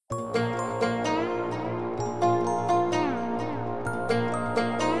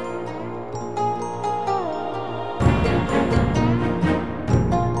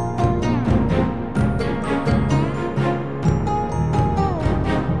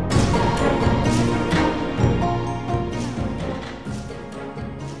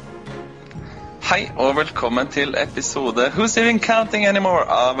Hei og velkommen til episode Who's Even Counting Anymore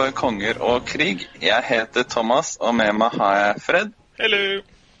av Konger og Krig. Jeg heter Thomas, og med meg har jeg Fred. Hello.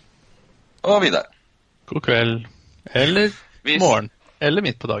 Og Vidar. God kveld. Eller morgen. Eller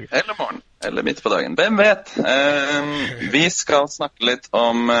midt på dagen. Eller morgen. Eller midt på dagen. Hvem vet? Vi skal snakke litt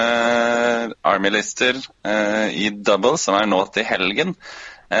om Army-lister i Double, som nå til helgen.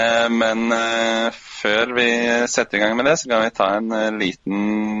 Men før vi setter i gang med det, så kan vi ta en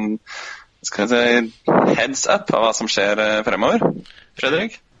liten heads up av hva som skjer fremover.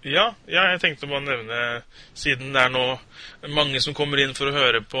 Fredrik? Ja, jeg tenkte bare å nevne, siden det nå mange som kommer inn for å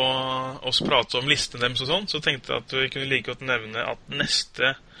høre på oss prate om listene deres og sånn, så tenkte jeg at vi kunne like godt nevne at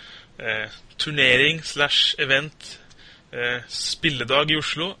neste turnering / event spilledag i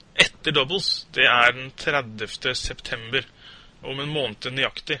Oslo etter Doubles, det den 30. september, om en måned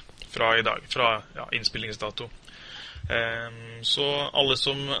nøyaktig fra i dag, fra innspillingsdato. Så alle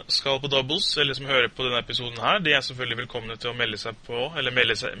som skal på Doubles, eller som hører på denne episoden her, de selvfølgelig velkomne til å melde seg på, eller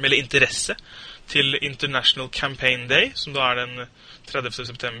melde interesse til International Campaign Day, som da den 30.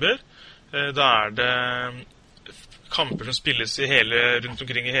 september. Da det kamper som spilles rundt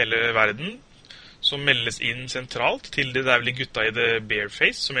omkring i hele verden, som meldes inn sentralt til det vel gutta i The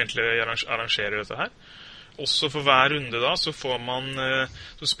Bearface, som egentlig arrangerer dette her. Også for hver runde da, så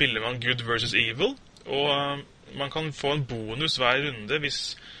spiller man Good versus Evil, og man kan få en bonus hver runde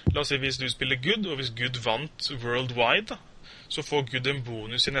la oss si hvis du spiller Good, og hvis Good vant worldwide, da, så får Good en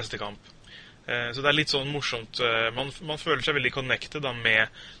bonus i neste kamp. Så det litt sånn morsomt. Man føler seg veldig connected da, med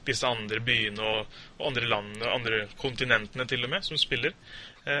disse andre byene og andre landene, andre kontinentene til og med, som spiller.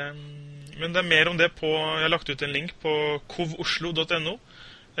 Men det mer om det jeg har lagt ut en link på covoslo.no,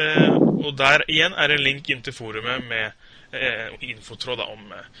 og der igjen en link inn til forumet med infotråd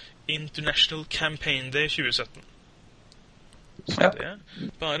om International Campaign Day 2017. Så det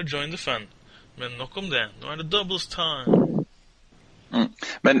bare join the fun. Men nok om det. Nå det doubles time.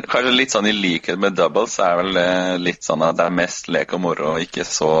 Men kanskje litt sånn i likhet med doubles, så vel litt sånn at det mest lek og moro, og ikke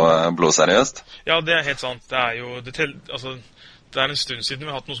så blodseriøst? Ja, det helt sant. Det jo det en stund siden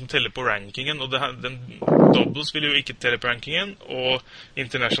vi har hatt noe som teller på rankingen, og den doubles vil jo ikke telle på rankingen, og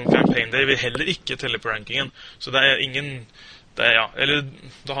International Campaign Day vil heller ikke telle på rankingen. Så det ingen eller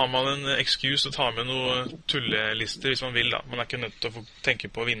da har man en excuse å ta med noen tullelister hvis man vil da. Man ikke nødt til å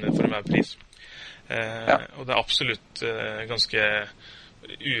tenke på å vinne for enhver pris. Og det absolutt ganske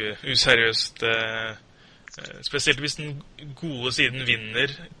useriøst, spesielt hvis den gode siden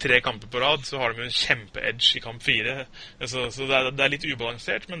vinner 3 kamper på rad, så har de jo en kjempe-edge i kamp 4. Så det litt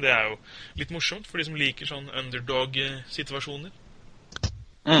ubalansert, men det jo litt morsomt for de som liker sånn underdog-situasjoner.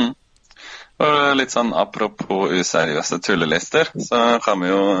 Og litt sånn apropos useriøse tullelister, så kan vi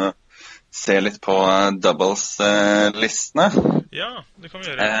jo se litt på doubles-listene. Ja, det kan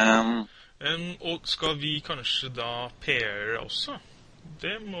vi gjøre. Og skal vi kanskje da paire også?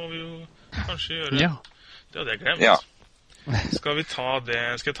 Det må vi jo kanskje gjøre. Ja. Det hadde jeg glemt. Ja. Skal jeg ta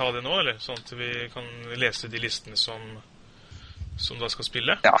det nå, eller? Sånn at vi kan lese de listene som da skal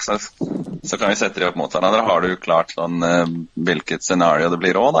spille? Ja, så kan vi sette de opp mot hverandre. Har du klart sånn hvilket scenario det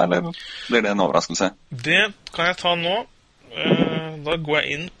blir også, da, eller blir det en overraskelse? Det kan jeg ta nå. Da går jeg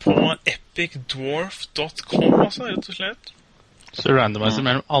inn på epicdwarf.com, altså, rett og slett. Så randomiser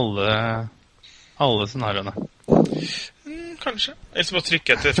mellom alle scenarioene. Kanskje. Ellers bare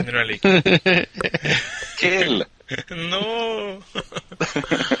trykker jeg til jeg finner noe jeg liker. Kill! No!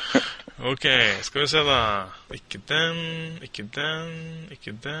 Ok, skal vi se da. Ikke den.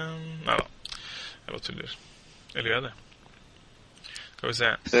 Neida, jeg bare tuller. Eller gjør jeg det? Skal vi se.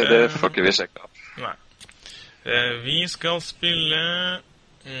 Det får ikke vi sjekke opp. Nei. Vi skal spille...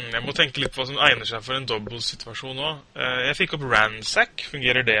 jeg må tenke litt på hva som egner seg for en doubles-situasjon nå. Jeg fikk opp Ransack.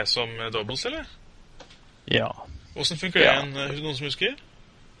 Fungerer det som doubles, eller? Ja. Hvordan fungerer det? Noen som husker?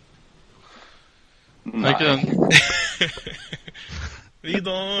 Nei. Ikke den.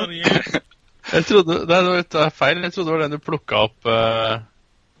 Vidar, yeah. Jeg trodde, det feil. Jeg trodde det var den du plukket opp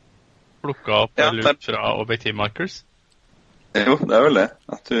lut fra Objective Markers. Jo, det vel det.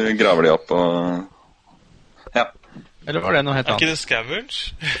 At du graver de opp og... Ja. Eller var det noe helt annet? Ikke det Scavenge?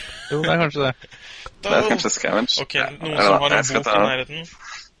 Jo, det kanskje det. Det kanskje Scavenge. Ok, noen som har en bok i nærheten?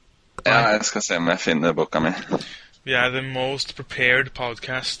 Ja, jeg skal se om jeg finner boka mi. Vi the most prepared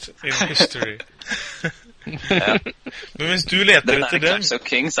podcast in history. Ja. Men hvis du leter etter den... Clash of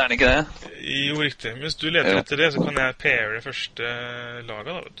Kings, den ikke det? Jo, riktig. Hvis du leter etter det, så kan jeg paire det første laget,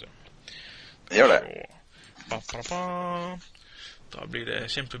 da, vet du. Gjør det. Da blir det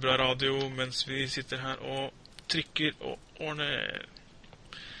kjempebra radio mens vi sitter her og trykker og ordner.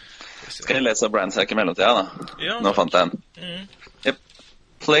 Skal jeg lese Brandsack i mellomtida, da? Ja. Nå fant jeg den. Yep.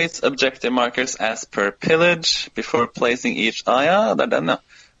 Place objective markers as per pillage before placing each... ja, det den, ja.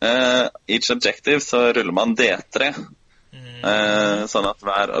 Each objective, så ruller man D3. Sånn at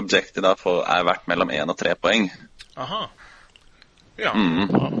hver objective da verdt mellom 1 og 3 poeng. Aha. Ja.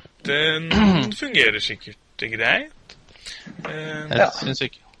 Den fungerer sikkert greit. Jeg synes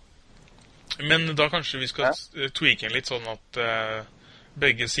ikke. Men da kanskje vi skal tweake en litt sånn at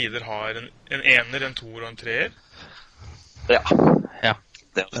begge sider har en ener, en toer og en treer? Ja.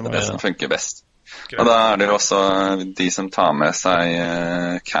 Det det som funker best. Og da det jo også de som tar med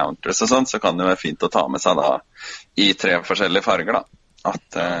seg counters og sånt, så kan det være fint å ta med seg da i 3 forskjellige farger da.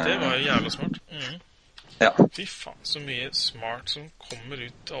 Det var jo jævlig smart. Ja. Fy faen, så mye smart som kommer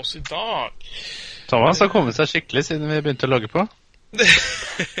ut av oss i dag. Thomas har kommet seg skikkelig siden vi begynte å logge på. Det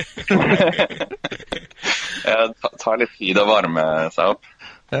tar litt tid å varme seg opp.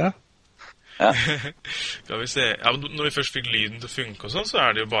 Ja. Skal vi se. Ja, når vi først fikk lyden til å funke og sånn, så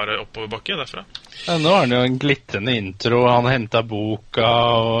det jo bare oppoverbakke derfra. Ja, nå det jo en glitrende intro, han hentet boka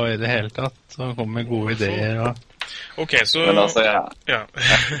og i det hele tatt, så han kom med gode ideer og... Ok, så... Men altså, ja,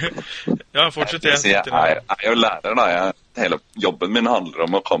 fortsett. Jeg jo lærer da, hele jobben min handler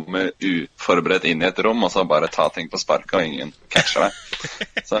om å komme uforberedt inn i et rom, og så bare ta ting på sparket, og ingen catcher deg.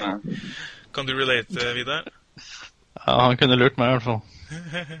 Så... Kan du relate, Vidar? Ja, han kunne lurt meg i hvert fall.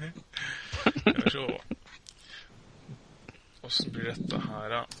 Hvordan blir dette her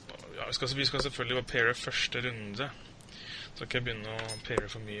da? Ja, vi skal selvfølgelig bare paire første runde. Så kan jeg begynne å paire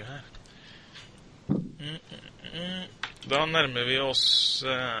for mye her. Da nærmer vi oss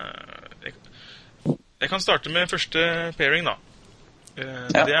jeg kan starte med første pairing da.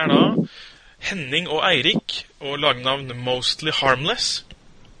 Det da Henning og Eirik og lagnavn Mostly Harmless,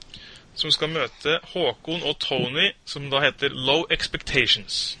 som skal møte Håkon og Tony, som da heter Low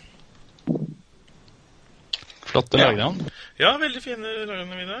Expectations. Flotte lagnavn. Ja, veldig fine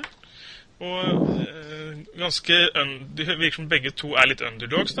lagnavn i det. Og ganske det virker som begge to litt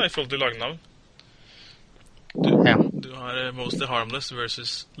underdogs da, i forhold til lagnavn. Du har Mostly Harmless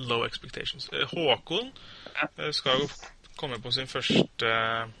versus Low Expectations. Håkon skal jo komme på sin første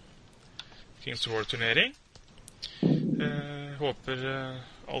Kings War-turnering. Håper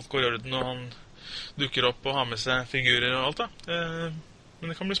alt går i orden, og han dukker opp og har med seg figurer og alt da. Men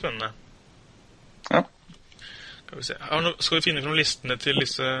det kan bli spennende. Ja. Skal vi se. Skal vi finne frem listene til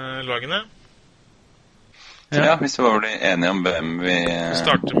disse lagene? Ja, hvis vi var enige om hvem vi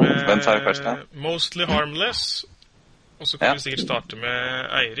starter med hvem tar vi først da? Mostly Harmless, og så kan vi sikkert starte med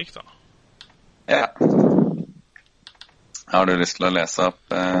Eirik da. Ja. Har du lyst til å lese opp,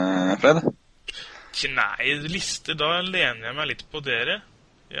 Fred? Nei, lister, da lener jeg meg litt på dere.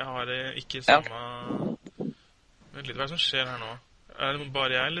 Jeg har ikke samme... Vent litt, hva som skjer her nå? Det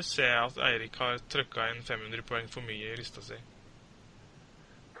bare jeg, eller ser jeg at Eirik har trykket inn 500 poeng for mye i lista si?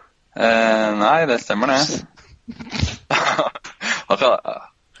 Nei, det stemmer det. Har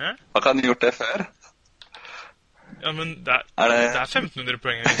ikke han gjort det før? Ja, men det er 1500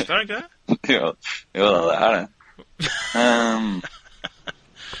 poeng i lista, ikke det? Jo da, det det.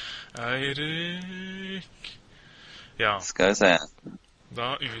 Eirik... Ja. Skal vi se.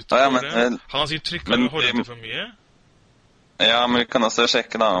 Da utgår det. Han har sikkert trykket og holdt for mye. Ja, men vi kan også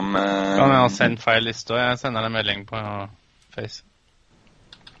sjekke da om... Kan jeg ha sendt feil liste, og jeg sender en melding på Face.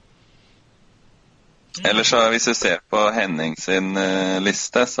 Eller så hvis du ser på Henning sin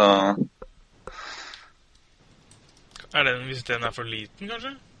liste, så... Hvis den for liten,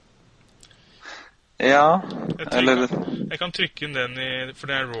 kanskje? Ja, eller... Jeg kan trykke inn den i... For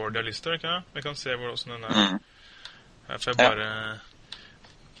det Rordia-lista, ikke det? Jeg kan se hvordan den Her får jeg bare...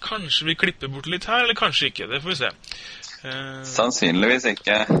 Kanskje vi klipper bort litt her, eller kanskje ikke. Det får vi se. Sannsynligvis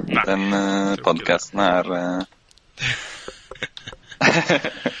ikke. Nei, den podcasten her...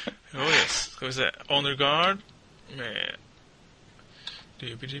 yes. Skal vi se. Honor Guard med...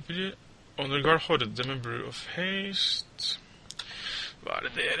 Honor Guard Horde med Brew of Haste. Hva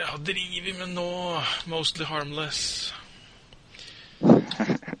det dere har drivet med nå? Mostly Harmless.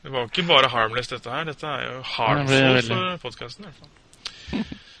 Det var ikke bare Harmless dette her. Dette jo harmful for podcasten i hvert fall.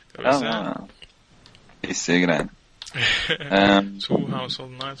 Skal vi se. Hissige greier. 2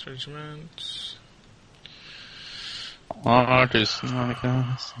 Household Knights Regiment. Det var 1000, var det ikke?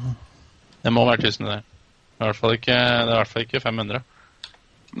 Det må være 1000 der. Det er i hvert fall ikke 500.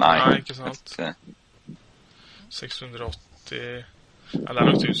 Nei, ikke sant. 680... Ja, det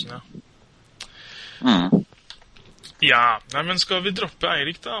nok 1000, ja. Ja, nei, men skal vi droppe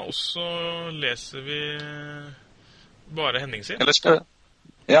Eirik da, og så leser vi bare Henning sin? Eller skal vi...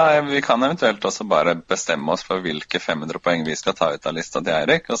 Ja, vi kan eventuelt også bare bestemme oss for hvilke 500 poeng vi skal ta ut av lista til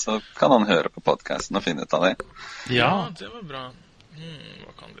Eirik, og så kan han høre på podcasten og finne ut av det. Ja, det var bra.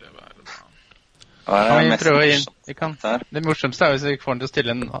 Hva kan det være da? Hva er Kan det vi mest prøve inn? morsomt her? Det morsomste er hvis vi får den til å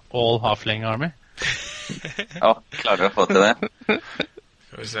stille en all halfling army. Ja, klarer vi å få til det?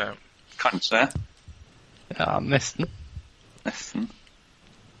 Skal vi se. Kanskje. Ja, nesten. Nesten.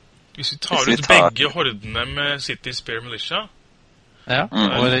 Hvis vi tar Hvis vi ut tar- begge hordene med City Spear Militia, Ja.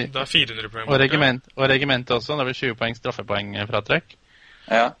 det er 400 poeng. Og regimentet også. Da blir 20 poeng straffepoeng fra trekk.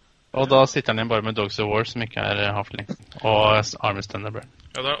 Ja. Og da sitter han igjen bare med Dogs of War, som ikke er halfling. Og Army Thunderbird.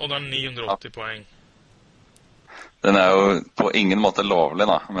 Ja, og det er 980 poeng. Den er jo på ingen måte lovlig,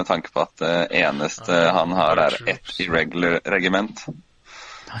 da, med tanke på at det eneste han har er ett irregular regiment.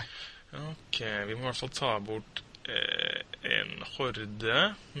 Ok, vi må i hvert fall ta bort en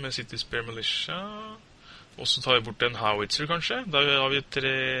horde med City Spear Militia. Og så tar vi bort en howitzer, kanskje. Da har vi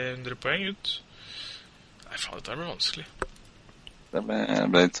 300 poeng ut. Nei, faen, dette blir vanskelig. Det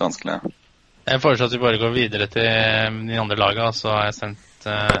ble litt vanskelig, ja. Jeg foreslår at vi bare går videre til de andre lagene, så har jeg sendt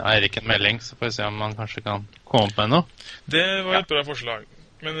Eirik en melding, så får vi se om han kanskje kan komme opp med noe. Det var et bra forslag.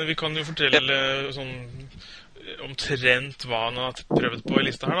 Men vi kan jo fortelle sånn omtrent hva han har prøvd på i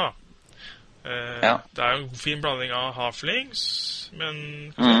lista her, da. Det er jo en fin blanding av halflings, men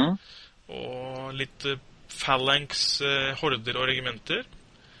og litt phalanx, horder og regimenter.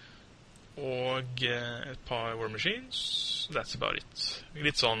 Og et par war machines. That's about it.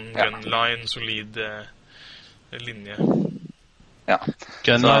 Litt sånn gunline, solid linje. Ja.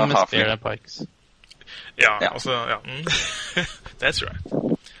 Gunline med spear and pikes. Ja, altså, ja. That's right.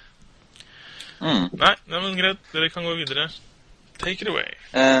 Nei, men greit. Dere kan gå videre. Take it away.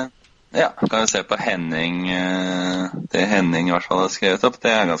 Ja, kan vi se på Henning. Det Henning i hvert fall har skrevet opp,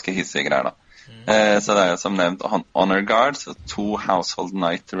 det er ganske hissige greier, da. Så det er som nevnt Honor Guards, 2 Household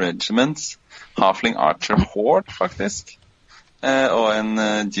Knight Regiments, Halfling Archer Horde, faktisk, og en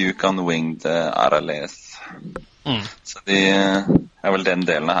Duke on Winged Arales. Så de er vel den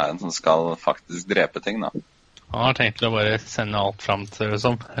delen av hæren som skal faktisk drepe ting, da. Han har tenkt til å bare sende alt fram til det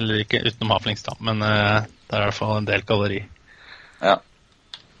som, eller ikke utenom halflings da, men det er i hvert fall en del kalori. Ja.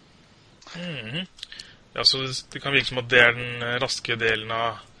 Ja, så det kan virke som at det er den raske delen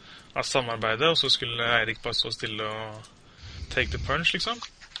av samarbeidet, og så skulle Eirik bare stå stille og take the punch, liksom.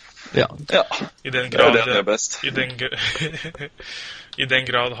 Ja. I den grad, det er best. I den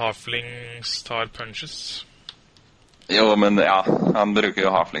grad halflings tar punches. Jo, men ja, han bruker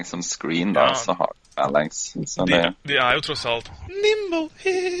jo halfling som screen, da, så har phalanx. De er jo tross alt nimble.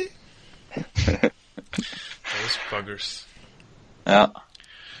 Those buggers. Ja.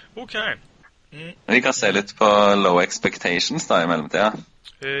 Ok. Vi kan se litt på low expectations da i mellomtida.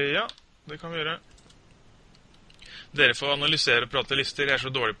 Ja, det kan vi gjøre. Dere får analysere og prate lister. Jeg er så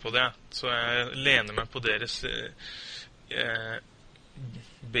dårlig på det, så jeg lener meg på deres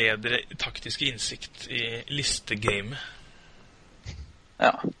bedre taktiske innsikt i listegamet.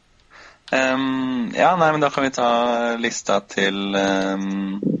 Ja. Ja, nei, men da kan vi ta lista til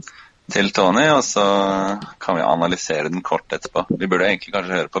Tony, og så kan vi analysere den kort etterpå. Vi burde egentlig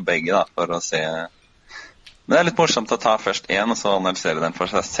kanskje høre på begge da, for å se. Men det er litt morsomt å ta først en, og så analysere den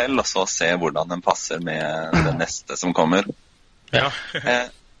for seg selv, og så se hvordan den passer med det neste som kommer. Ja. Det er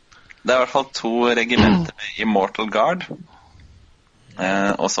i hvert fall 2 regimenter med Immortal Guard,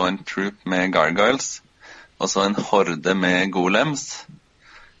 og så en troop med Gargoyles, og så en horde med Golems.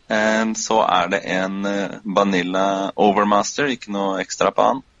 Så er det en Vanilla Overmaster, ikke noe ekstra på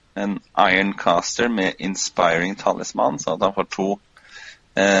han. En Ironcaster med Inspiring Talisman, så at han får 2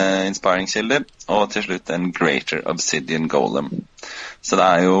 Inspiring-kilder, og til slutt en Greater Obsidian Golem. Så det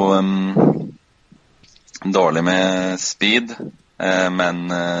er jo dårlig med speed,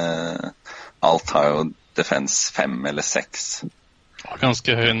 men alt har jo defense 5 eller 6.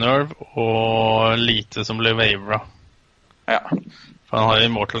 Ganske høy nerve, og lite som blir wavera. Ja. For han har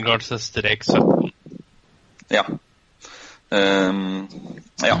Immortal Guards strek 17. Ja.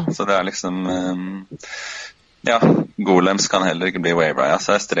 Ja, så det er liksom ja, golems kan heller ikke bli wavera, ja,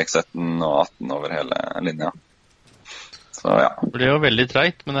 så er strek 17 og 18 over hele linja. Så ja. Det blir jo veldig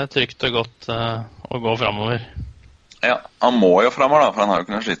treit, men det er trygt og godt å gå fremover. Ja, han må jo fremover da, for han har jo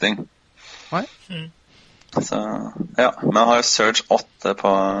ikke noe skyting. Nei. Så, ja, men han har jo Surge 8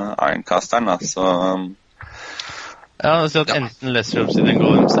 på Ironcasteren da, så ja, det vil si at enten Lesser Obsidian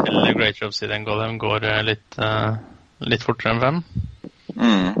Golems eller Greater Obsidian Golem går litt fortere enn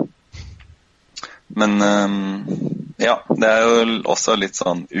 5. Men ja, det er jo også litt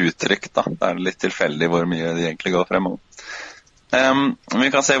sånn uttrykk da. Det er litt tilfeldig hvor mye de egentlig går fremover.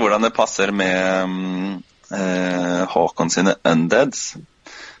 Vi kan se hvordan det passer med Håkon sine Undeads.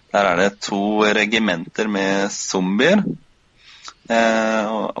 Der er det 2 regimenter med zombier,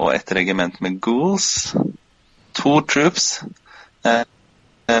 og et regiment med ghouls. 2 troops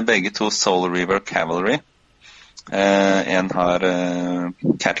Begge to Soul Reaver Cavalry. En har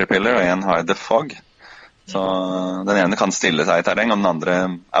Caterpillar, og en har The Fog. Så den ene kan stille seg i terreng, og den andre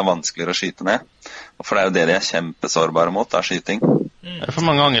er vanskeligere å skyte ned. Og for det er jo det de er kjempesårbare mot, er skyting. For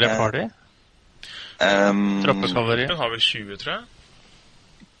mange angrep har de? Troppekavalleri. Den har vel 20, tror jeg.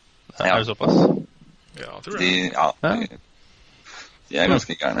 Er det såpass? Ja, tror jeg. De er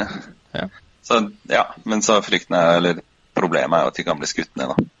ganske gærne. Ja. Så, ja, men så frykten eller problemet er jo at de kan bli skutt ned,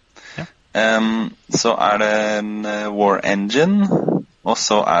 da. Ja. Så er det en War Engine, og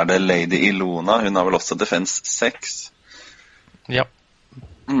så er det Lady Ilona. Hun har vel også Defense 6. Ja.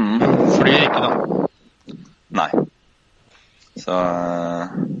 Flyr ikke, da. Nei. Så,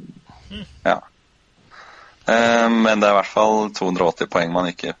 ja. Men det er i hvert fall 280 poeng man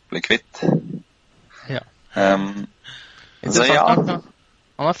ikke blir kvitt. Ja. Så ja.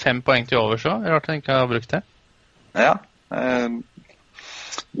 Han har 5 poeng til over, så. Rart han ikke har brukt det. Ja.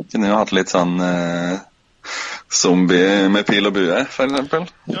 Kunne jo hatt litt sånn zombie med pil og bue, for eksempel.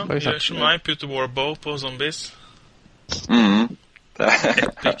 Ja, gjør som meg, putte warbow på zombies. Det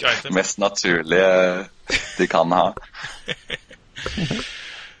er det mest naturlige de kan ha.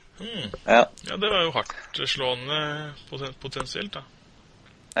 Ja, det var jo hardt slående potensielt, da.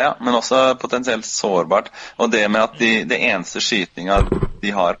 Ja, men også potensielt sårbart. Og det med at det eneste skytinga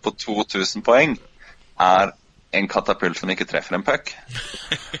de har på 2000 poeng, er en katapult som ikke treffer en puck.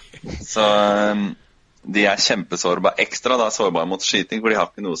 Så de er kjempesårbare, ekstra da sårbare mot skyting, for de har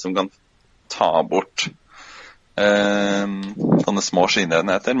ikke noe som kan ta bort sånne små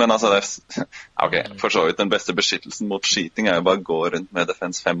skyenheter. Men altså, for så vidt den beste beskyttelsen mot skyting er jo bare å gå rundt med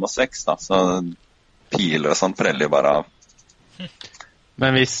defense 5 og 6, da. Så piler og sånn preller jo bare av.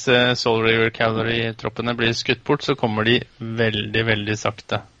 Men hvis Soul Reaver Cavalry-troppene blir skutt bort, så kommer de veldig, veldig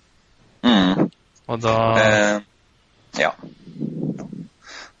sakte. Og da... ja.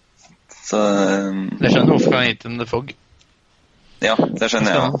 Så... Jeg skjønner hvorfor han har gitt dem The Fog. Ja, det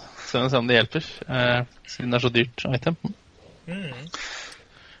skjønner jeg. Så om det hjelper, siden det er så dyrt item.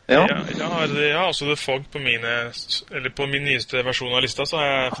 Ja. Jeg har også The Fog på på min nyeste versjon av lista, så har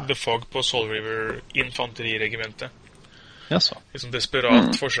jeg The Fog på Soul Reaver infanteriregimentet. Jaså. Liksom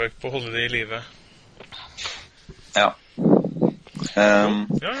desperat forsøk på å holde det i live. Ja.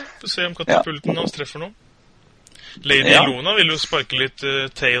 Få se om katapulten hans treffer noe. Lady Ilona vil jo sparke litt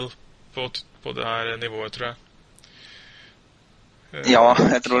tail på det her nivået, tror jeg. Ja,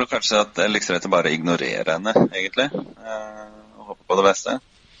 jeg tror kanskje at Elixir heter bare ignorere henne, egentlig. Og håpe på det beste.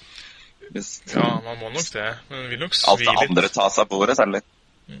 Ja, man må nok det. Men hun vil nok svi litt. Alt det andre tas av bordet, særlig.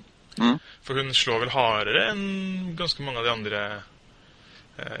 For hun slår vel hardere enn ganske mange av de andre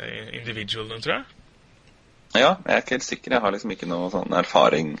individualene, tror jeg. Ja, jeg er ikke helt sikker. Jeg har liksom ikke noe sånn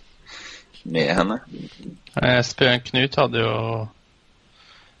erfaring med henne. Spjørn Knut hadde jo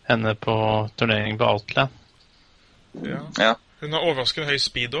henne på turnering på Outland. Ja. Hun har overraskende høy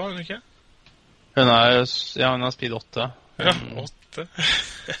speed også, har hun ikke? Hun har speed 8. Ja, 8.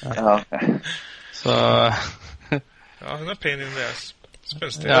 Ja. Så... ja, hun er pain in the ass.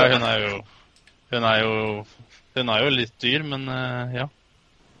 Spenstig. Ja, hun er jo litt dyr, men ja.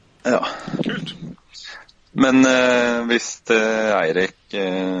 Ja. Kult. Men hvis Eirik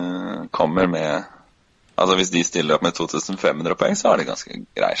kommer med... Altså hvis de stiller opp med 2500 poeng, så har de ganske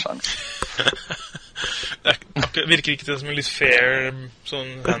grei sjans. Det virker ikke det som en litt fair sånn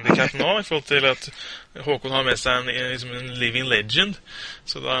handicap nå, i forhold til at Håkon har med seg en living legend.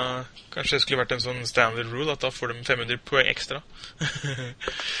 Så da kanskje det skulle vært en sånn standard rule, at da får de 500 poeng ekstra.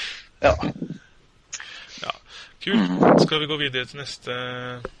 Ja. Ja. Kult. Skal vi gå videre til neste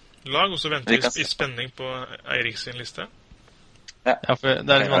lag, og så venter vi i spenning på Eirik sin liste? Ja, for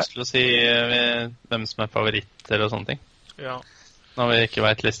det er litt vanskelig å si hvem som er favoritter og sånne ting. Ja. Når vi ikke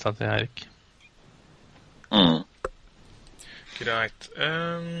vet lista til Eirik. Greit.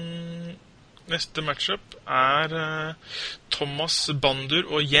 Neste matchup er Thomas Bandur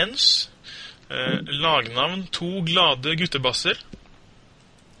og Jens. Lagnavn 2 glade guttebasser.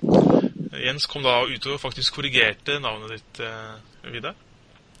 Jens kom da ut og faktisk korrigerte navnet ditt, Vidar.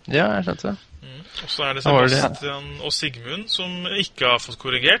 Ja, jeg skjønte det. Og så er det Sebastian og Sigmund som ikke har fått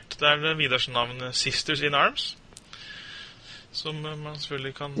korrigert. Det er Vidars navn Sisters in Arms, som man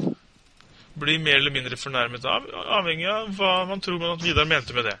selvfølgelig kan bli mer eller mindre fornærmet av, avhengig av hva man tror at Vidar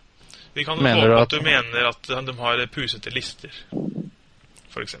mente med det. Vi kan håpe at du mener at de har pusete lister,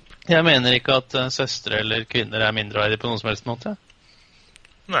 for eksempel. Jeg mener ikke at søstre eller kvinner er mindreverdige på noen som helst måte.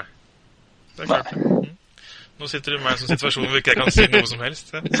 Nei, det er klart. Nå sitter du i meg i en sånn situasjon hvor ikke jeg kan si noe som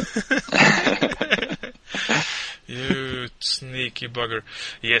helst. You sneaky bugger.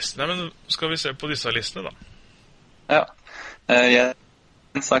 Yes, nei, men skal vi se på disse listene da. Ja.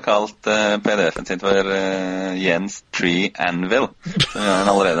 Jens har kalt PDF-en sin for Jens Tree Anvil. Så vi har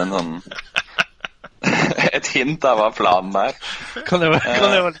allerede en sånn et hint av hva planen er. Kan det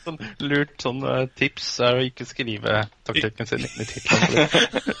være litt sånn lurt sånn tips er å ikke skrive taktikken sin inn i titlen?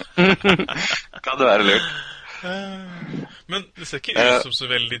 Kan det være lurt? Men det ser ikke ut som så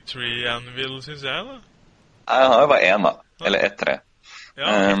veldig Tree Anvil, synes jeg da. Jeg har jo bare en da, eller ett tre. Ja,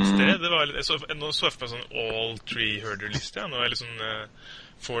 ett tre, det var litt, nå så jeg for meg sånn All Tree Herder-liste, ja. Nå er det litt sånn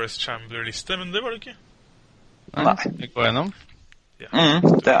Forest Chambler-liste, men det var det ikke. Nei. Vi går gjennom. Ja.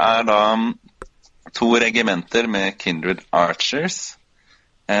 Det er da 2 regimenter med Kindred Archers.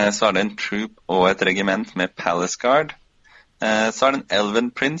 Så er det en troop og et regiment med Palace Guard. Så er det en Elven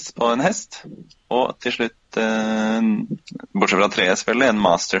Prince på en hest. Og til slutt, bortsett fra treet selvfølgelig, en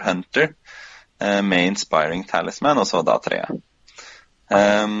Master Hunter med Inspiring Talisman, og så da treet.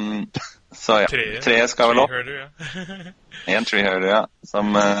 Så ja, treet skal vel opp. En Tree Herder, ja.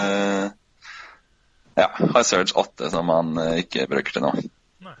 Som har Surge 8, som han ikke bruker til nå.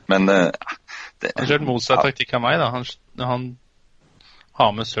 Men han kjørt motsatt taktikk av meg da. Han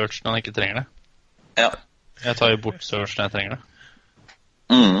har med Surge når han ikke trenger det. Ja. Jeg tar jo bort Surge når jeg trenger det.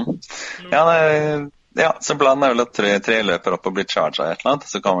 Så planen er vel at tre løper opp og blir charget et eller annet,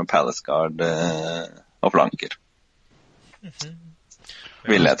 så kommer Palace Guard og flanker.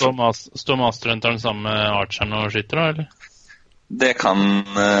 Vil jeg tro. Står Master Hunter den samme archeren og skytter da, eller? Det kan,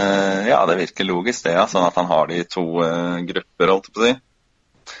 det virker logisk det, ja, sånn at han har de 2 grupper, holdt jeg på å si.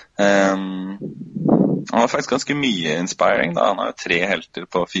 Han har faktisk ganske mye inspiring da, han har jo 3 helter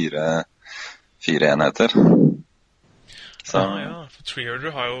på 4 enheter. Så. Ja, for Tree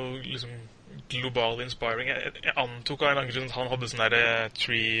Herder har jo liksom global inspiring. Jeg antok av en annen grunn at han hadde sånn der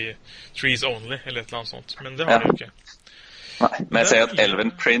trees only, eller et eller annet sånt, men det har han jo ikke. Nei, men jeg ser at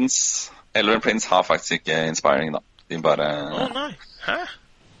Elven Prince har faktisk ikke inspiring da. De bare... nei, hæ?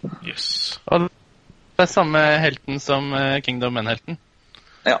 Yes. Og det er samme helten som Kingdom Men-helten.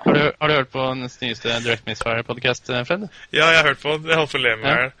 Ja. Har du hørt på den nyeste Direct Misfire-podcast, Fred? Ja, jeg har hørt på det. Jeg holdt på å le med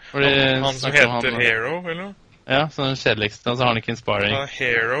her. Han som heter Hero, eller noe? Ja, så den kjedeligste, og så har han ikke inspiring. Han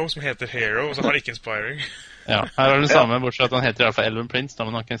Hero som heter Hero, og så har han ikke inspiring. Ja, her er det samme, bortsett at han heter i hvert fall Elven Prince, da,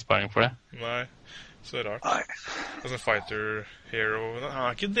 men han har ikke inspiring for det. Nei, så rart. Altså Fighter Hero, han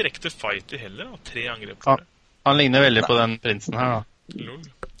er ikke direkte fighter heller, han har 3 angrep for det. Han ligner veldig på den prinsen her da. Lol.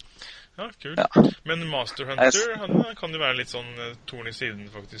 Ja, kult. Men Master Hunter, han kan jo være litt sånn torn i siden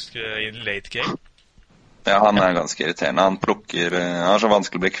faktisk i late game. Ja, han er ganske irriterende. Han er så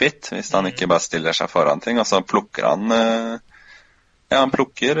vanskelig å bli kvitt hvis han ikke bare stiller seg foran ting, og så plukker han han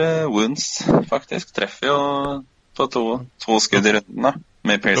plukker wounds faktisk, treffer jo på 2 skudd i runden da,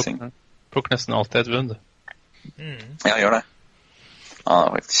 med piercing. Plukker nesten alltid et wound. Ja, gjør det. Han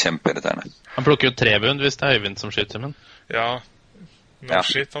er faktisk kjempeirriterende. Han plukker jo 3 wound hvis det er Øyvind som skyter, men... Ja,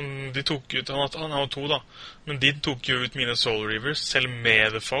 shit, de tok ut, han har 2 da, men de tok jo ut mine Soul Reavers, selv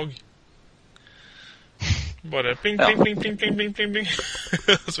med The Fog. Bare pling, pling, pling, pling, pling, pling, pling, pling.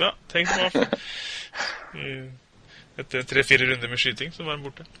 Så ja, tenk meg av. Etter 3-4 runder med skyting, så var han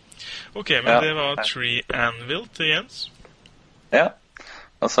borte. Ok, men det var Tree Anvil til Jens. Ja.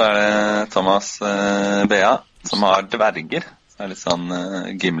 Og så er det Thomas Bea, som har dverger. Det er litt sånn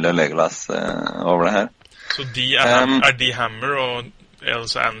Gimli og Legolas over det her. Så er de Hammer og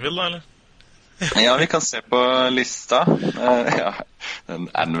Elsa Anvil da, eller? Ja, vi kan se på lista. Den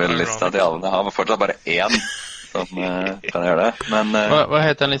Anvil-lista til alle. Det har fortsatt bare 1 som kan gjøre det. Men, hva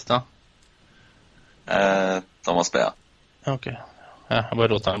heter den lista? Thomas Bea. Ok. Ja, jeg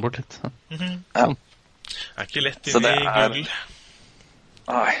bare rådte den bort litt. Ja. Det er ikke lett inn i Google.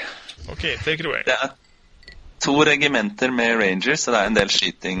 Nei. Ok, take it away. Det er 2 regimenter med Rangers, så det er en del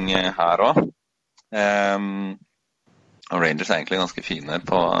skyting her også. Og Rangers er egentlig ganske fine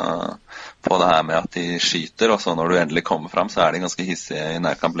på det her med at de skyter, og så når du endelig kommer frem, så er de ganske hissige i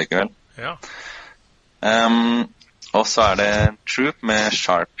nærkamp likevel. Ja. Og så er det en troop med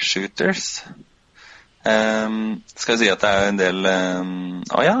sharpshooters. Skal jeg si at det er en del...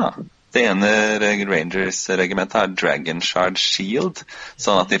 det ene Rangers-regimentet har Dragon Shard Shield,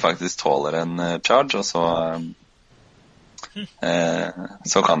 sånn at de faktisk tåler en charge, og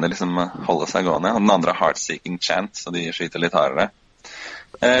så kan de liksom holde seg gående. Og den andre har Heartseeking Chant, så de skyter litt hardere.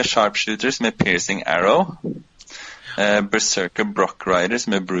 Sharpshooters med Piercing Arrow. Berserker Brock Riders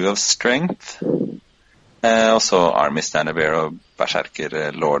med Brew of Strength. Og så Army Standard og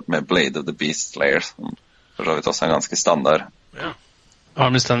Berserker Lord med Blade of the Beast Slayer, som for så vidt også er ganske standard. Ja.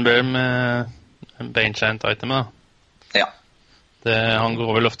 Army Standard med Bane Chant item da. Ja. Han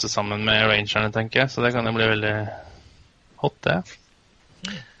går vel ofte sammen med Rangerne, tenker jeg, så det kan jo bli veldig hot, det.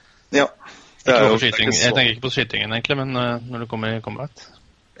 Ja, Det Ikke jo på skyting. ikke så- Jeg tenker ikke på skytingen, egentlig, men når det kommer i combat.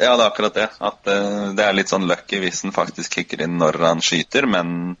 Ja, det akkurat det. At det litt sånn lucky hvis den faktisk kicker inn når han skyter,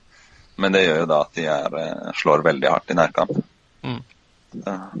 men det gjør jo da at de slår veldig hardt i nærkamp.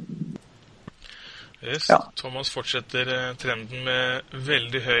 Yes. Ja. Thomas fortsetter trenden med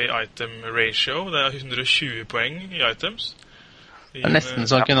veldig høy item ratio. Det 120 poeng i items. Det nesten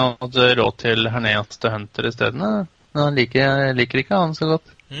så han kunne hatt råd til Herneat til Hunter i stedet. Men han liker ikke han så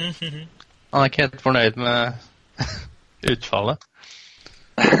godt. Han ikke helt fornøyd med utfallet.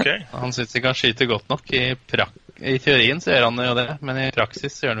 Okay. Han synes ikke han skyter godt nok. I teorien så gjør han jo det, men i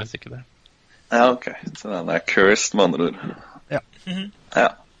praksis så gjør han visst ikke det. Ja, ok. Så den cursed, med andre ord. Ja. Ja.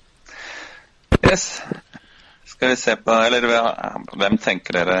 Yes. Skal vi se på, eller hvem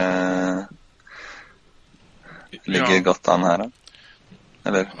tenker dere ligger godt an her, da?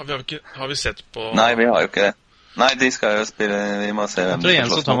 Eller? Har vi sett på... Nei, vi har jo ikke det. Nei, de skal jo spille, vi må se hvem Jeg tror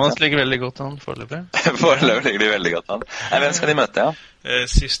Jens og Thomas ligger veldig godt an foreløpig. Foreløpig ligger de veldig godt an. Nei, hvem skal de møte, ja?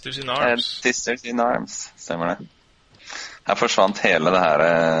 Sisters in Arms. Sisters in Arms, stemmer det. Her forsvant hele det her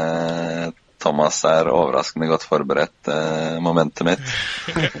Thomas overraskende godt forberedt momentet mitt.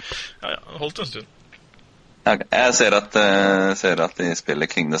 Ja, holdt en stund. Okay. Jeg ser at de spiller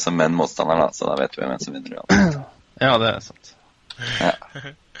Kingdom som menn motstanderen, så da vet vi hvem som vinner. Ja, det sant. Ja.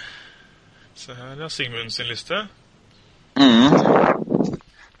 Så her Sigmund sin liste.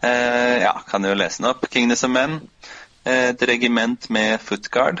 Ja, kan jo lese den opp. Kingdom som menn. Et regiment med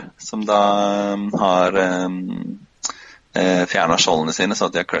footguard, som da har fjernet skjoldene sine, så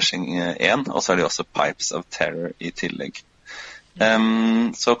at de har crushing 1, og så har de også Pipes of Terror i tillegg.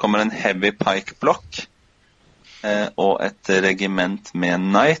 Så kommer en heavy pike block, og et regiment med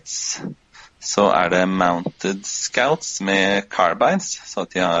knights. Så det mounted scouts med carbines, så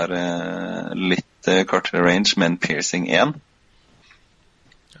at de har litt kortere range, men piercing 1.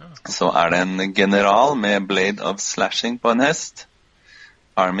 Så det en general med blade of slashing på en hest.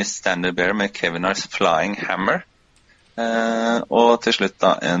 Army standard bearer med Kevinars flying hammer. Og til slutt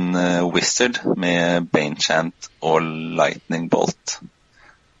da en wizard med banechant og lightning bolt.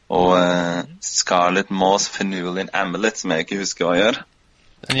 Og Scarlet Moss Fenulian Amulet, som jeg ikke husker hva gjør.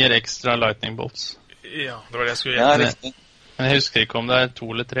 Den gir ekstra lightning bolts. Ja, det var det jeg skulle Ja, gjøre. riktig. Men jeg husker ikke om det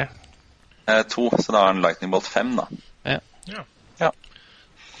 2 eller 3. 2, så da har den lightning bolt 5 da. Ja. Ja.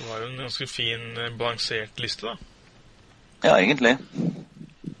 Det var jo en ganske fin, balansert liste da. Ja, egentlig.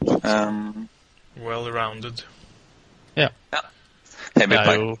 Well-rounded. Ja. Heavy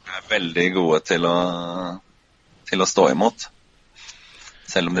Det jo... Pike veldig gode til å stå imot.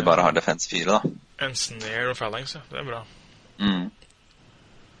 Selv om de bare har defense 4 da. En snare og phalanx, ja. Det bra. Ja,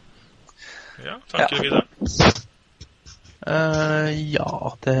 Ja. tanker videre.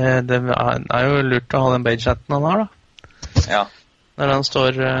 Ja, det jo lurt å ha den beige-chatten han har, da. Ja. Når han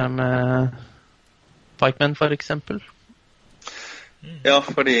står med Pikemen, for eksempel. Ja,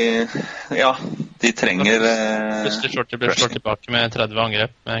 fordi de trenger Plutselig slår tilbake med 30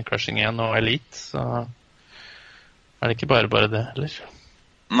 angrep med crushing 1 og elite, så det ikke bare det heller.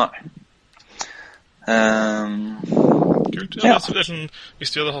 Nei. Kult. Ja, det er sånn,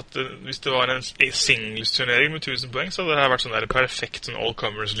 hvis det var en singles-turnering med 1000 poeng, så hadde det vært sånn der perfekt sånn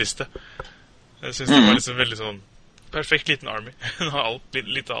all-comers-liste. Jeg synes det var liksom veldig sånn perfekt liten army. Den har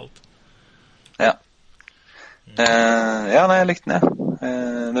litt av alt. Ja. Ja, nei, jeg likte den,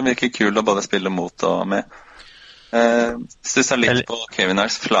 den virker kul å både spille mot og med. Stusset litt på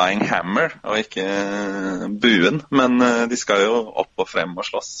Kevinars Flying Hammer og ikke buen, men de skal jo opp og frem og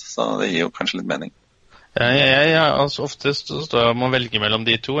slåss, så det gir jo kanskje litt mening. Altså oftest så står jeg om å velge mellom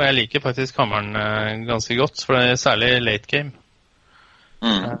de to. Jeg liker faktisk hammeren ganske godt, for det særlig late game.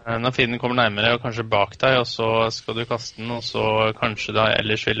 Når fienden kommer nærmere og kanskje bak deg, og så skal du kaste den, og så kanskje da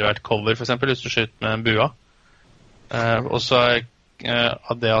ellers ville vært cover, for eksempel, hvis du skyter med en bua. Og så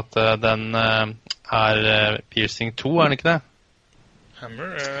av det at den piercing 2, den ikke det?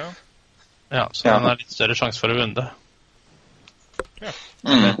 Hammer, ja. Ja, så den har litt større sjanse for å vunne. Ja.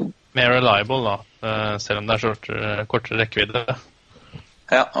 Mer reliable da, selv om det kortere rekkevidde.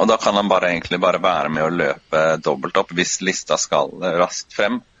 Ja, og da kan han egentlig bare være med å løpe dobbelt opp. Hvis lista skal raskt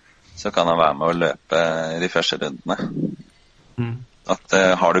frem, så kan han være med å løpe i de første rundene. At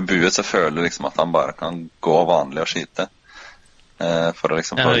har du buet, så føler du liksom at han bare kan gå vanlig og skyte. For å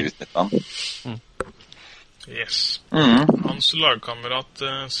liksom få utnytte han. Yes. Hans lagkamerat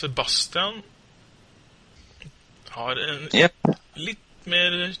Sebastian har en litt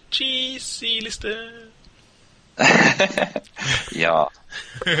mer cheesy liste. Ja.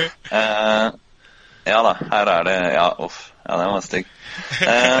 Ja da, her det. Ja, uff. Ja, den var stygg.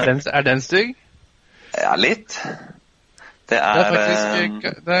 Den stygg? Ja, litt. Det faktisk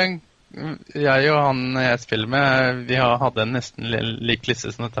det jeg og han jeg spiller med, vi hadde en nesten lik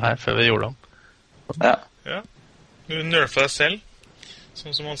liste som dette her før vi gjorde om. Ja. Du nerfer deg selv,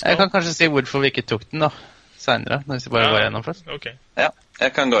 sånn som man skal. Jeg kan kanskje si hvorfor vi ikke tok den da, senere, når vi bare går gjennom først. Okay. Ja,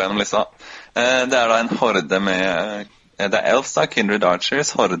 jeg kan gå gjennom lista. Det da en horde med... Det Elves da, Kindred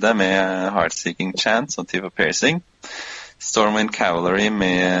Archers, horde med Heartseeking Chants og Tiva Piercing. Stormwind Cavalry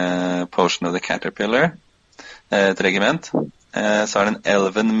med Potion of the Caterpillar, et regiment. Så det en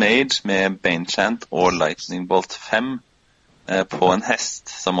Elven Mage med Bane Chant og Lightning Bolt 5 på en hest,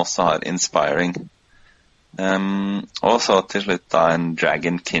 som også har Inspiring. Og så til slutt da en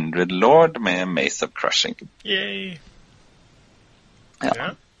Dragon Kindred Lord med Mace of Crushing. Yay!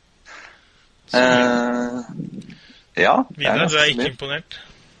 Ja. Ja, Videre, du ikke imponert?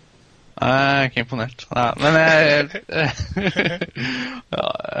 Jeg er ikke imponert. Nei, men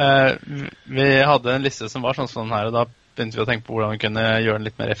vi hadde en liste som var sånn her, og da begynte vi å tenke på hvordan vi kunne gjøre den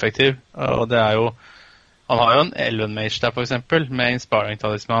litt mer effektiv. Og det jo, han har jo en Elven Mage der for eksempel, med Inspiring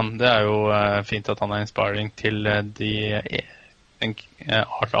Talisman. Det jo fint at han har Inspiring til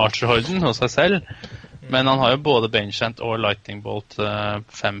Archer-horden hos seg selv. Men han har jo både Baneshant og Lightning Bolt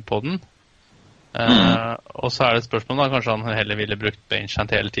 5 på den. Og så det et spørsmål da, kanskje han heller ville brukt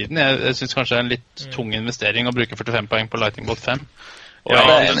Baneshant hele tiden. Jeg synes kanskje det en litt tung investering å bruke 45 poeng på Lightning Bolt 5. Og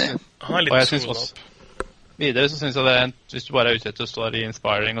jeg synes også videre så synes jeg det hvis du bare ute etter å stå i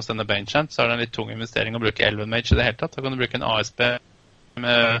Inspiring og stende Baneshant, så det en litt tung investering å bruke Elven Mage i det hele tatt. Da kan du bruke en ASP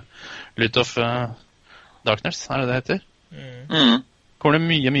med Loot of Darkness, det heter? Kommer det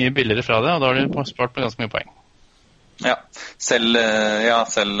mye billigere fra det, og da har du spart på ganske mye poeng. Ja, selv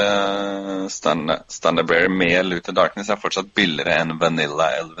Standard med Loot of Darkness fortsatt billigere enn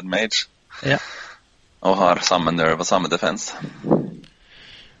Vanilla Elven Mage. Ja. Og har samme nerve og samme defense.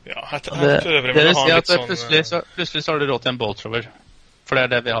 Ja, her prøver vi å ha litt sånn... Plutselig så har du råd til en Bolt Thrower, for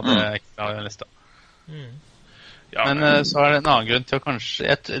det det vi hadde ekstra i lista. Ja, men så det en annen grunn til å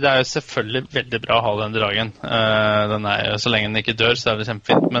kanskje... Det jo selvfølgelig veldig bra å ha den dragen. Den så lenge den ikke dør, så det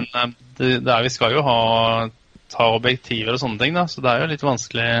kjempefint. Men vi skal jo ta objektiver og sånne ting, da, så det jo litt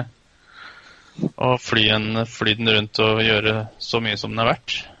vanskelig å fly den rundt og gjøre så mye som den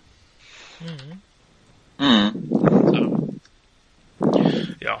verdt.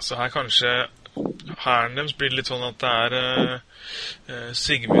 Ja, så her kanskje hæren deres blir litt sånn at det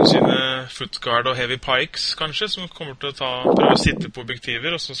Sigmund sine footguard og heavy pikes, kanskje, som kommer til å prøve å sitte på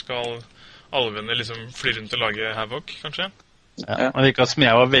objektiver, og så skal alvene liksom fly rundt og lage havoc, kanskje. Ja, men det som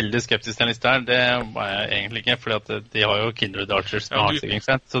jeg var veldig skeptisk til den lista her, det var jeg egentlig ikke, fordi at de har jo Kindred Archers med Heartseeking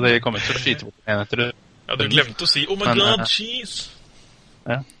Chant, så de kommer til å skyte bort en etter det. Ja, du glemte å si, oh my god, cheese!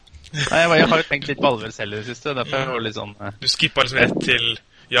 Ja. Nei, jeg har jo tenkt litt på alvor selv i det siste, derfor var det litt sånn... Du skippet liksom rett til,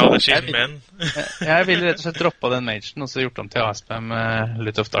 ja, det cheese, men... Jeg ville rett og slett droppet den magen, og så gjort den til ASP med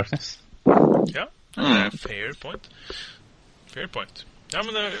Loot of Darkness. Ja, fair point. Fair point. Ja,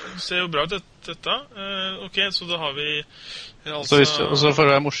 men det ser jo bra ut dette. Ok, så da har vi... Altså... Og så for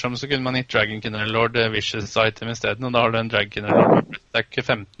å være morsom, så kunne man gitt Dragon Kindred Lord Vicious item i stedet, og da har du en Dragon Kindred Lord stack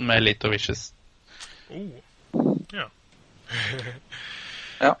 15 med Elite og Vicious. Ja.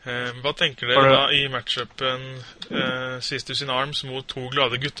 Ja. Hva tenker dere da i matchupen Sisters in Arms mot to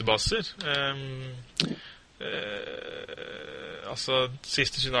glade guttebasser? Altså,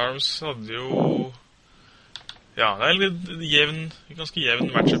 Sisters in Arms hadde jo... Ja, det litt ganske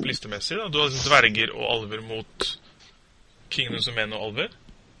jevn matchup listemessig da. Du har dverger og alver mot Kingdoms of Men og alver.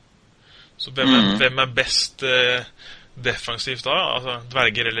 Så hvem best defensivt da? Altså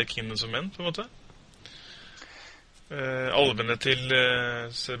dverger eller Kingdoms of Men, på en måte? Alvene til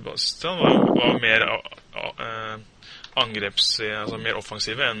Sebastian var mer altså mer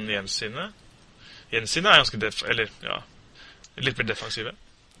offensive enn Jens sine. Jens sine ganske litt mer defensive.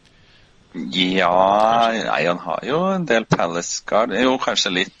 Ja, nei, han har jo en del Palace Guard. Jo,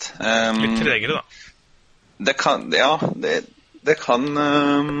 kanskje litt. Litt tregere, da. Det kan,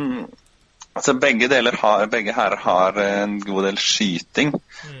 altså begge her har en god del skyting.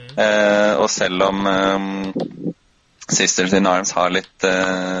 Og selv om Sisters in Arms har litt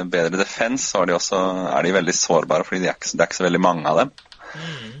bedre defense, så er de veldig sårbare, fordi det er ikke så veldig mange av dem.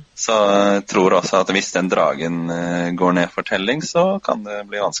 Så jeg tror også at hvis den dragen går ned for telling, så kan det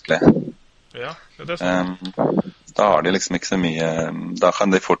bli vanskelig. Ja, det sant. Da har de liksom ikke så mye. Da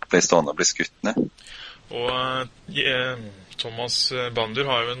kan de fort bli stående og bli skutt ned. Og Thomas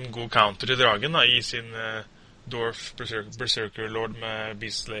Bandur har jo en god counter til dragen da, i sin Dwarf Berserker Lord med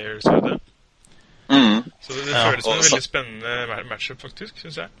Beast Slayer CD. Så det føles som en veldig spennende matchup faktisk,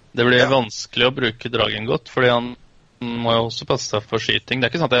 synes jeg. Det blir vanskelig å bruke dragen godt, fordi han må jo også passe seg for skyting. Det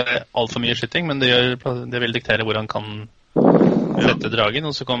ikke sånn at det alt for mye skyting, men det vil diktere hvor han kan fette dragen,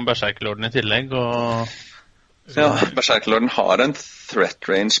 og så kommer Berserklorden I tillegg, og... Ja, Berserklorden har en threat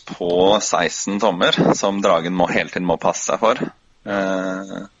range på 16 tommer, som dragen hele tiden må passe seg for.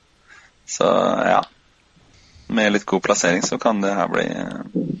 Så ja, med litt god plassering så kan det her bli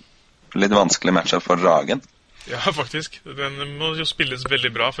litt vanskelig matchup for dragen. Ja, faktisk. Den må jo spilles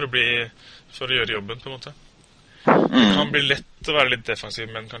veldig bra for å gjøre jobben, på en måte. Det kan bli lett å være litt defensiv,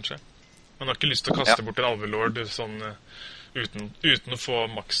 men kanskje. Man har ikke lyst til å kaste bort en alvelord sånn, uten å få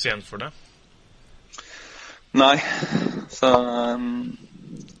maks igjen for det. Nei, så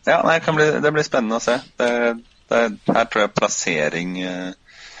ja, nei, det blir spennende å se. Her tror jeg plassering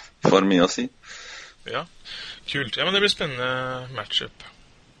får mye å si. Ja, kult. Ja, men det blir spennende matchup.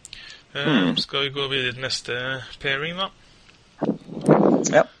 Skal vi gå videre til neste pairing da?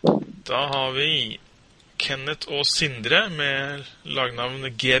 Ja. Da har vi Kenneth og Sindre med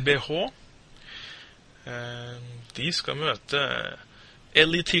lagnavn GBH. De skal møte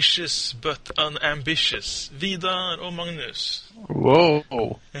Eliticious but unambitious Vidar og Magnus.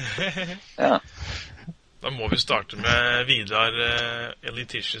 Wow. Ja. Da må vi starte med Vidar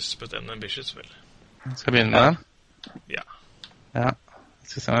Eliticious but unambitious, vel. Skal jeg begynne med den? Ja. Ja,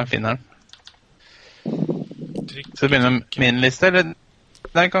 skal se om jeg finner den. Skal vi begynne med min liste, eller?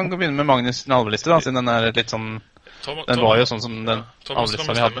 Nei, jeg kan begynne med Magnus' alveliste da, siden den litt sånn... Den var jo sånn som den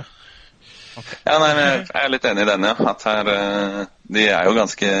alvelista vi hadde. Okay. Ja, nei, men jeg litt enig I den, ja. At her, de jo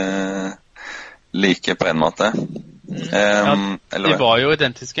ganske like på en måte. Ja, de var jo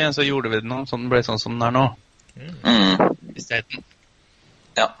identiske, så gjorde vi det nå, så den ble sånn som den nå. I stedet.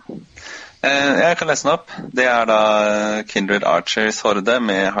 Ja. Jeg kan lese den opp. Det da Kindred Archers horde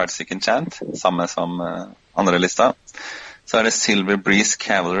med Heartseek Enchant, samme som andre lista. Så det Silver Breeze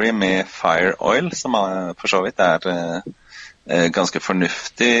Cavalry med Fire Oil, som for så vidt ganske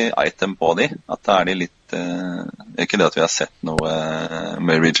fornuftig item på de. At da de litt ikke det at vi har sett noe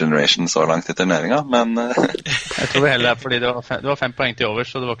med regeneration så langt I turneringen, men jeg tror det heller fordi det var 5 poeng til over,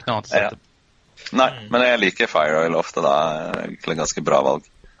 så det var ikke noe annet å sette. Ja. Nei, men jeg liker Fire Oil ofte da, egentlig ganske bra valg.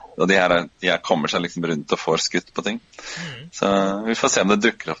 Og de her kommer seg liksom rundt og får skutt på ting. Så vi får se om det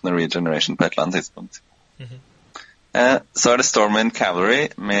dukker opp noe regeneration på et eller annet tidspunkt. Så det Stormwind Cavalry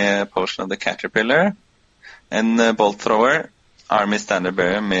med Potion of the Caterpillar, en Bolt Thrower, Army Standard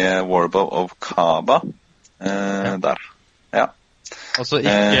Bearer med Warbow of Kaba. Der. Ja. Altså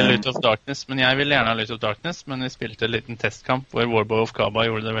ikke Light of Darkness, men jeg ville gjerne ha Light of Darkness, men vi spilte en liten testkamp hvor Warbow of Kaba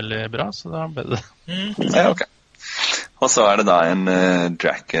gjorde det veldig bra, så da ble det. Ja, ok. Og så det da en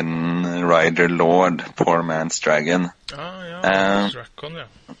Dragon Rider Lord, Poor Man's Dragon. Ja, Drakon, ja.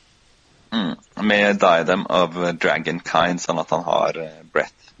 Med Diadem of Dragonkind, sånn at han har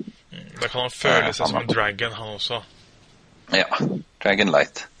breath. Da kan han føle seg som en dragon, han også. Ja, Dragon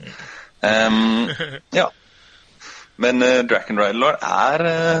Light. Ja. Men Dragon Rider Lord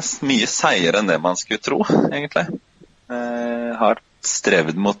mye seigere enn det man skulle tro, egentlig. Har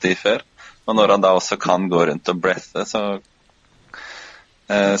strevd mot de før. Og når han da også kan gå rundt og breathe,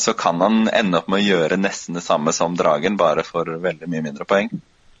 så kan han ende opp med å gjøre nesten det samme som dragen, bare for veldig mye mindre poeng.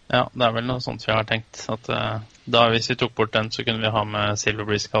 Ja, det vel noe sånt vi har tenkt. At da hvis vi tok bort den, så kunne vi ha med Silver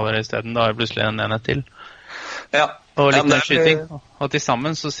Breeze Cavalry I stedet. Da plutselig en enhet til. Ja. Og litt mer skyting. Og til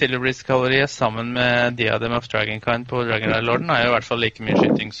sammen, så Silver Breeze Cavalry sammen med Diadem of Dragonkind på Dragon Rider Lorden jo I hvert fall like mye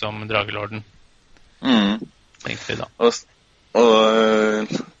skyting som Dragelorden. Tenkte vi da. Og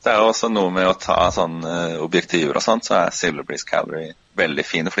det jo også noe med å ta sånne objektiver og sånt, så Silver Breeze Cavalry veldig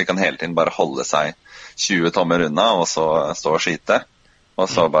fine, for de kan hele tiden bare holde seg 20 tommer unna, og så stå og skyte, og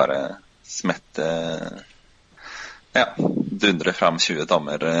så bare smette, ja, dundre frem 20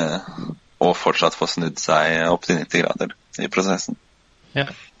 tommer, og fortsatt få snudd seg opp til 90 grader I prosessen. Ja.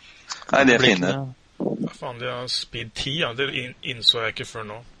 Nei, de fine. Hva faen, de har speed 10, ja, det innså jeg ikke før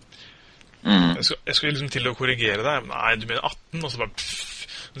nå. Jeg skulle liksom til å korrigere deg. Nei, du mener 18, og så bare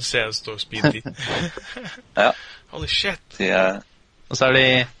du ser det står speed 10. Ja. Holy shit. Og så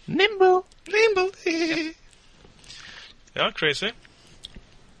de nimble. Ja, crazy.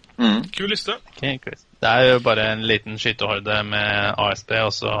 Kul liste. Okay, crazy. Det jo bare en liten skytehorde med ASP,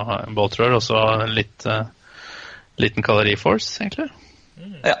 og så en boltrør, og så en liten kaloriforce, egentlig.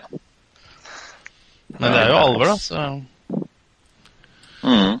 Ja. Men det jo alvor, da, så...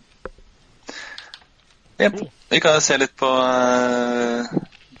 Yep. Vi kan se litt på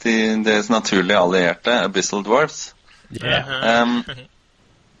deres naturlige allierte, Abyssal Dwarfs.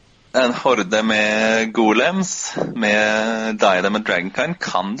 En horde med golems, med Diadem of Dragonkind.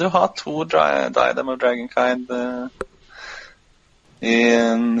 Kan du ha 2 Diadem of Dragonkind I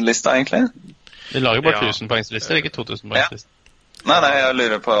en liste, egentlig? Vi lager bare 1000 poengslister, ikke 2000 poengslister. Nei, jeg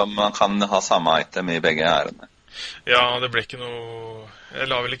lurer på om man kan ha samme item I begge ærene. Ja, det ble ikke noe... Jeg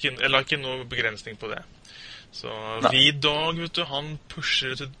la ikke noe begrensning på det. Så V-Dog, vet du, han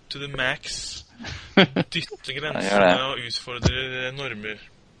pusher to the max. Dytter grensene og utfordrer normer.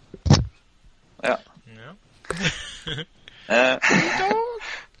 Ja.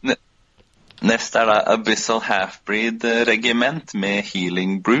 Neste da Abyssal Half-Breed Regiment med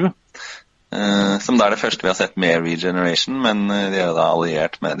Healing Brew. Som da det første vi har sett med Regeneration, men de da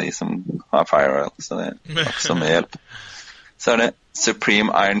alliert med de som har Fire Oil, så det ikke så mye hjelp. Så det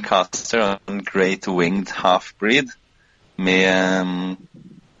Supreme Ironcaster og en Great Winged Half-Breed med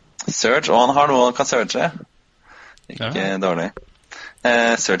Surge, og han har noe han kan surge. Ikke dårlig.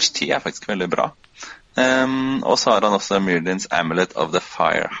 Surge 10 faktisk veldig bra. Og så har han også Myrdins Amulet of the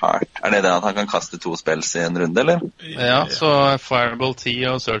Fireheart. Det at han kan kaste 2 spells i en runde, eller? Ja, så Fireball 10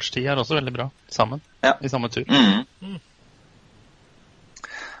 og Surge 10 også veldig bra sammen, i samme tur.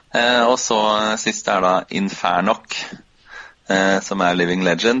 Og så sist da Infernok, som Living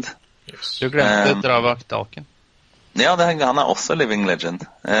Legend. Du glemte Dravak Dalken. Ja, han også Living Legend.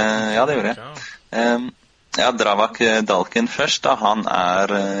 Ja, det gjorde jeg. Dravak Dalken først da, han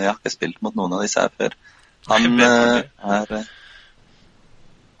jeg har ikke spilt mot noen av disse her før.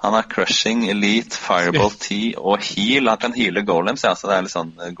 Han Crushing, Elite, Fireball 10 og Heal. Han kan heale golems, så det litt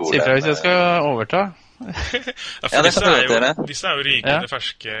sånn god. Sier fra hvis jeg skal overta. Disse jo rykende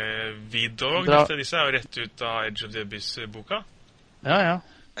ferske V-Dog. Disse jo rett ut av Edge of the Abyss-boka. Ja.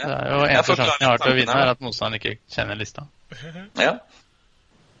 Det jo eneste sjansen jeg har til å vinne at motstanderen ikke kjenner lista. Ja.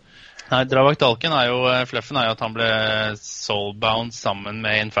 Nei, Dravak Dalken fluffen jo at han ble soulbound sammen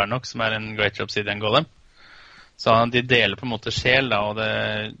med Infernok, som en Greater Obsidian Golem. Så de deler på en måte sjel, da, og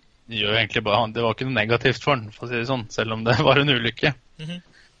det gjør egentlig bare det var ikke noe negativt for han, for å si det sånn, selv om det var en ulykke.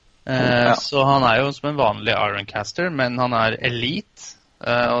 Så han jo som en vanlig Ironcaster, men han elite,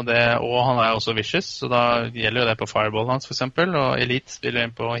 og han også vicious, så da gjelder jo det på Fireball hans for eksempel, og elite spiller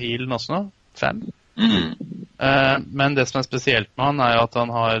inn på healen også nå, 5. Men det som spesielt med han jo at han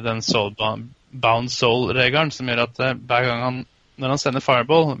har den bound soul-regelen som gjør at hver gang når han sender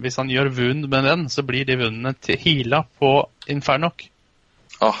Fireball, hvis han gjør vund med den, så blir de vundene til heala på Infernok.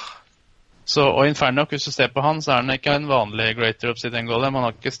 Og Infernok, hvis du ser på han, så han ikke en vanlig Greater Obsidian Golem. Han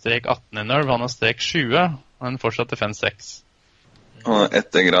har ikke strek 18 i nerve, han har strek 20, og han fortsatt defense 6. Og et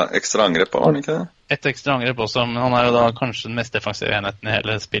ekstra angrep på han, ikke det? Et ekstra angrep også, men han jo da kanskje den mest defensive enheten i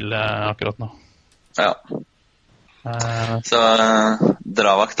hele spillet akkurat nå. Ja. Så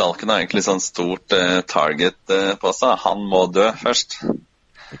Dravak Dalken har egentlig sånn stort target på seg. Han må dø først.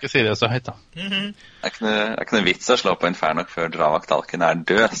 Ikke si det så høyt da. Det ikke noe vits å slå på Infernok før Dravak Dalken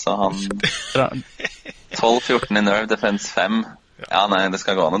død, så han 12-14 i nerve, defense 5. Ja, nei, det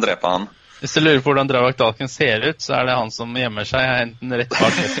skal gå an å drepe han. Hvis du lurer på hvordan Dravak Dalken ser ut, så det han som gjemmer seg enten rett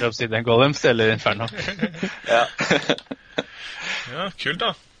bak etter Obsidian Golems eller Infernok. Ja, kult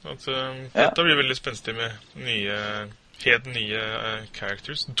da. Dette blir veldig spenstig med helt nye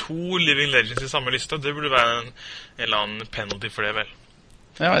characters. 2 Living Legends i samme lista, det burde være en eller annen penalty for det, vel?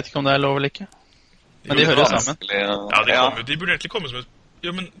 Jeg vet ikke om det lov eller ikke. Men de hører sammen. Ja, de burde egentlig komme som et...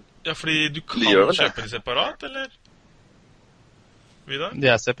 Ja, fordi du kan kjøpe de separat, eller? Vidar? De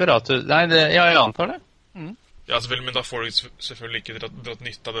separate. Nei, jeg antar det. Ja, selvfølgelig, men da får du selvfølgelig ikke dratt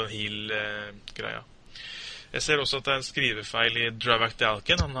nytt av den heal-greia. Jeg ser også at det en skrivefeil i Dravak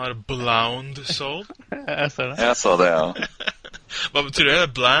Dalken. Han har Blound Soul. Jeg ser det. Jeg så det, ja. Hva betyr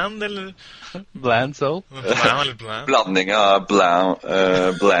det? Bland, eller? Bland Soul. Bland. Blanding av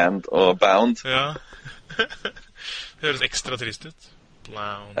bland og bound. Ja. Det høres ekstra trist ut.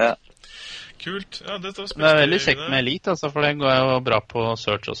 Blound. Ja. Kult. Ja, det veldig kjekt med Elite, altså, for det går jo bra på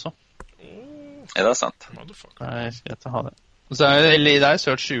Search også. Ja, det sant. Det greit å ha det. Og så det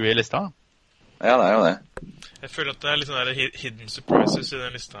Search 20 i lista. Ja, det jo det. Jeg føler at det litt sånne hidden surprises i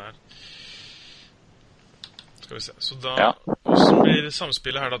den lista her. Skal vi se. Så da, hvordan blir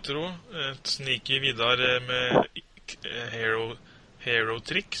samspillet her da, tro? Sneaky Vidar med hero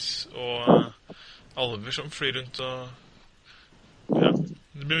tricks og alver som flyr rundt og... Ja,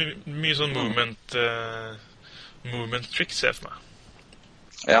 det blir mye sånn movement tricks, ser jeg for meg.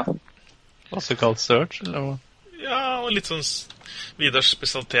 Ja. Også kalt Search, eller hva? Ja, og litt sånn Vidars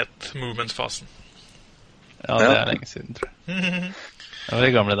spesialitet, movement-fasen. Ja, det lenge siden, tror jeg. Det var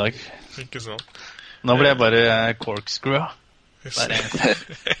i gamle dag. Ikke sånn. Nå ble jeg bare corkscrew.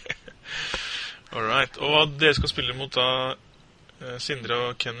 Alright, og dere skal spille mot da Sindre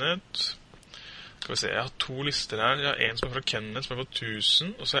og Kenneth. Skal vi se, jeg har 2 lister her. Jeg har en som fra Kenneth, som på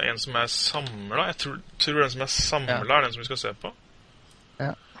 1000, og så en som samlet. Jeg tror den som samlet den som vi skal se på.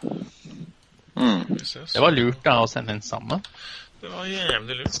 Ja. Det var lurt da å sende inn sammen. Det var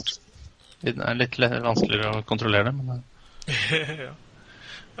jævlig lurt. Det er litt vanskeligere å kontrollere det, men...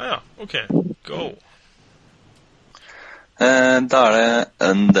 Ja, ok. Go. Da er det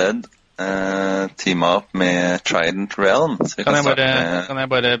Undead teama opp med Trident Realm. Så vi Kan kan jeg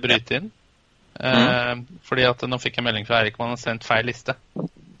bare bryte inn? Fordi at nå fikk jeg melding fra Erik, man har sendt feil liste.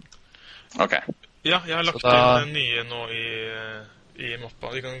 Ok. Ja, jeg har lagt til den nye nå i mappa.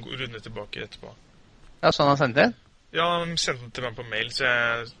 Vi kan runde tilbake etterpå. Ja, så han har sendt det? Ja, han sendte den til meg på mail, så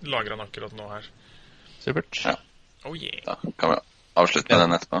jeg lager den akkurat nå her. Supert. Ja. Oh yeah. Da kan vi avslutte med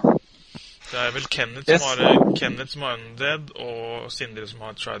den etterpå. Det er vel Kenneth som har Undead, og Sindre som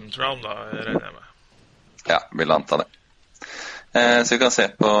har Trident Realm, da, regner jeg med. Ja, vil anta det. Så vi kan se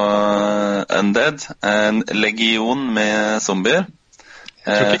på Undead, en legion med zombier.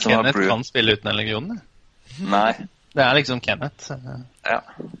 Jeg tror ikke Kenneth kan spille uten en legion. Nei. Det er liksom Kenneth. Ja.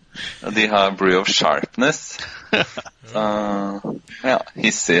 Og de har Brew of Sharpness. Så, ja,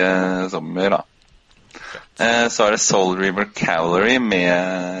 hissige zombier da. Så er det Soul River Cavalry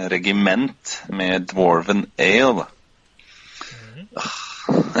med regiment med Dwarven Ale.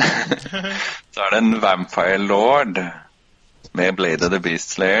 Så er det en Vampire Lord med Blade of the Beast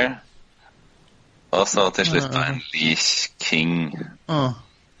Slayer. Og så til slutt en Leash King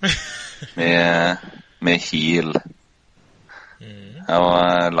med heal.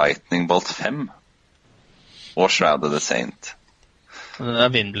 Og Lightning Bolt 5 og Shroud of the Saint. Det er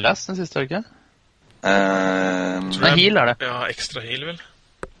Windblast den siste, ikke? Nei, heal er det. Ja, ekstra heal vel.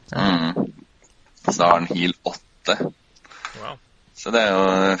 Så da har den heal 8. Wow. Så det er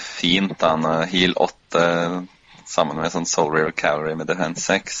jo fint da, heal 8 sammen med sånn Soul River Cavalry med Defense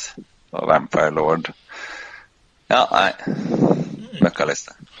 6 og Vampire Lord. Ja, nei.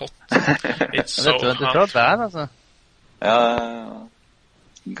 Møkkaliste. Hot. It's so hot. Det tror jeg det er, altså. Ja,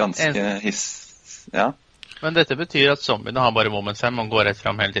 ganske hiss. Ja. Men dette betyr at zombiene har bare moment 5 og går rett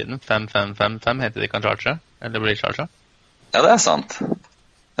frem hele tiden. 5, 5, 5, 5 heter de kan charge, eller blir charge. Ja, det er sant.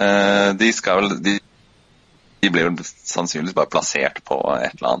 De blir jo sannsynligvis bare plassert på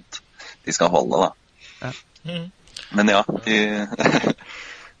et eller annet. De skal holde, da. Ja. Men ja,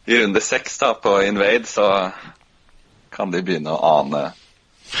 i runde 6 da, på Invade, så kan de begynne å ane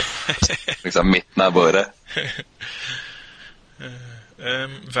liksom midten av bordet.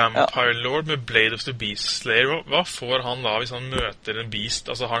 Vampire Lord med Blade of the Beast Slayer. Hva får han da hvis han møter en beast?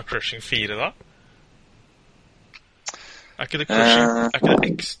 Altså har han Crushing 4 da? Er ikke det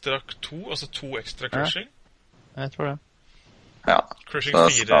ekstra 2? Altså 2 ekstra Crushing? Ja, jeg tror det. Ja. Crushing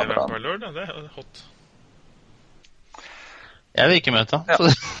 4 Vampire Lord, ja, det er hot. Jeg vil ikke møte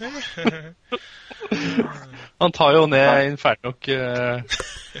han tar jo ned Infernok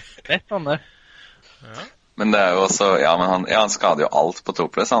rett han der. Ja. Men det er jo også, men han skader jo alt på 2+,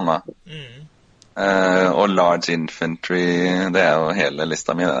 han da. Og Large Infantry, det er jo hele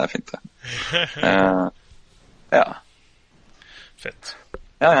lista mi, det er fint det. Ja. Fett.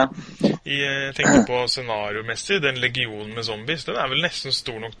 Ja. Jeg tenker på scenariomessig, den legionen med zombies, den er vel nesten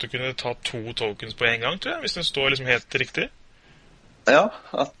stor nok til å kunne ta 2 tokens på en gang, tror jeg, hvis den står liksom helt riktig. Ja,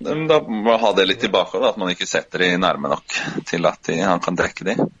 da må ha det litt tilbake, da, at man ikke setter de nærme nok til at han kan drekke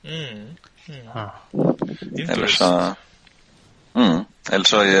de. Ellers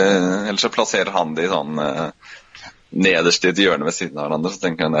så plasserer han de sånn nederst i et hjørne ved siden av hverandre, så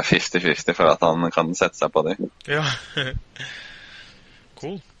tenker han det er 50-50 for at han kan sette seg på de. Ja.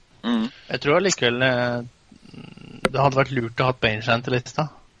 Cool. Jeg tror allikevel det hadde vært lurt å ha Baneshant til lista.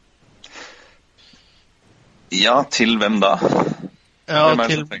 Ja, til hvem da? Ja,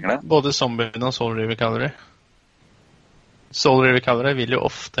 til både zombiene og Soul River Cavalry. Soul River Cavalry vil jo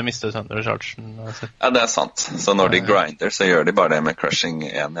ofte miste Thunder Chargen. Ja, det er sant. Så når de grinder, så gjør de bare det med Crushing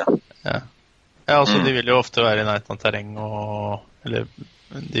 1, ja. Ja, altså de vil jo ofte være i nærheten av terreng, eller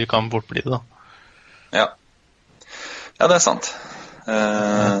de kan bortbli det, da. Ja, det er sant.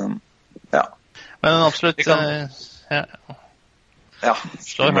 Ja. Men absolutt... Ja,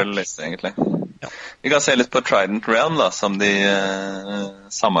 skummel liste, egentlig. Ja. Vi kan se litt på Trident Realm, da, som de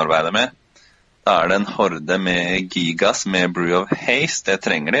samarbeider med. Da er det en horde med Gigas med Brew of Haste. Det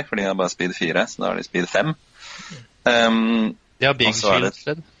trenger de, for de har bare speed 4, så da har de speed 5. De har Big Shield,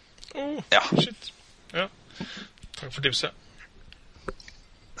 Fred. Ja. Shit. Ja. Takk for tipset.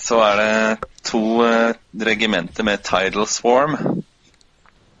 Så er det 2 regimenter med Tidal Swarm.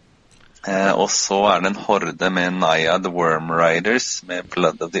 Og så er det en horde med Naiad Worm Riders med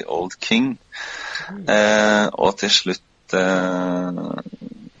Blood of the Old King. Og til slutt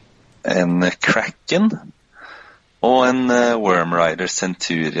en Kraken og en Worm Rider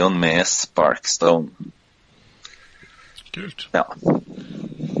Centurion med Sparkstone. Kult. Ja.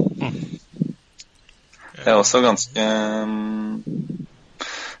 Det er også ganske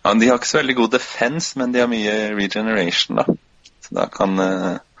Ja, de har ikke så veldig god defense, men de har mye regeneration, da. Så da kan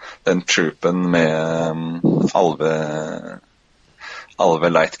den troopen med alve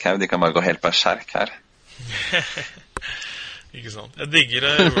lightcav, de kan bare gå helt berserk her. Ikke sant. Jeg digger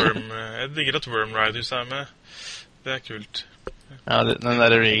at Worm Riders er med. Det er kult. Ja, den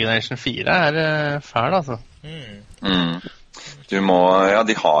der Regeneration 4 er fæl, altså. Du må, ja,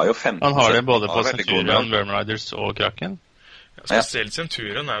 de har jo 15. Han har det både på Centurion, Worm Riders og Kraken. Ja, spesielt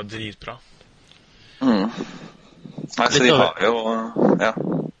Centurion er jo dritbra. Altså, de har jo, ja.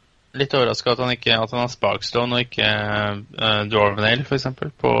 Litt overrasket at han har Sparkstone og ikke Dwarvenail, for eksempel,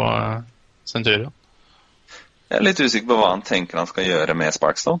 på Centurion. Jeg er litt usikker på hva han tenker han skal gjøre med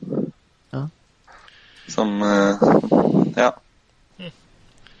Sparkstone. Ja. Som, ja.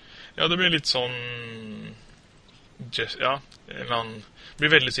 Ja, det blir litt sånn ja, det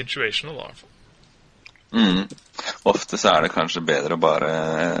blir veldig situational da, i hvert fall. Ofte så er det kanskje bedre å bare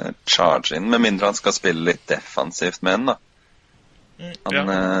charge inn, med mindre han skal spille litt defensivt med den, da.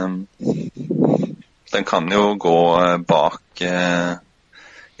 Den kan jo gå bak,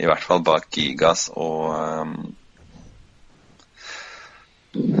 i hvert fall bak Gigas og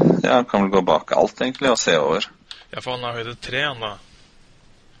ja, han kan vel gå bak alt egentlig og se over. Ja, for han har høyde 3, han da.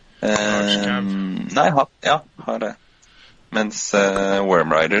 Nei, har det. Mens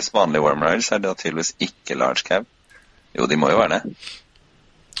Worm Riders, vanlige Worm Riders, er det tydeligvis ikke large cab. Jo, de må jo være det.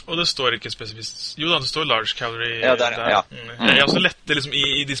 Og det står ikke spesifiskt. Jo da, det står large cavalry. Ja, der. Jeg også lette liksom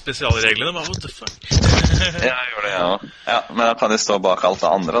i de spesialreglene, men what the fuck? Ja, jeg gjør det, ja. Ja, men da kan de stå bak alt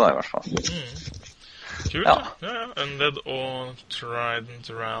det andre da, i hvert fall. Kult, ja. Undead og Trident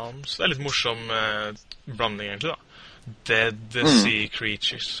Realms. Det er litt morsom blanding, egentlig, da. Dead Sea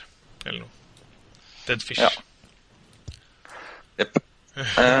Creatures, eller noe. Dead Fish. Ja. Jepp.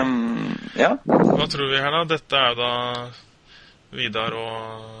 Ja. Hva tror vi her, da? Dette er jo da Vidar og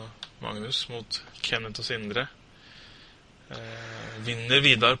Magnus mot Kenneth og Sindre. Vinner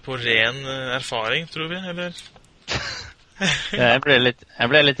Vidar på ren erfaring, tror vi, eller? Jeg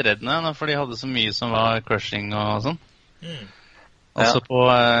ble litt redd nå, for de hadde så mye som var crushing og sånn. Også på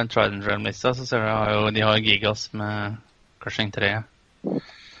Trident Realm-lista så ser du de har Gigas med crushing 3.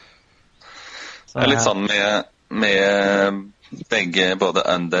 Så det er litt sånn med begge, både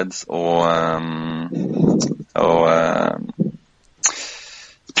Undeads og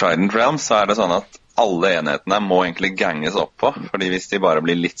Trident Realm, så er det sånn at alle enhetene må egentlig ganges opp på, fordi hvis de bare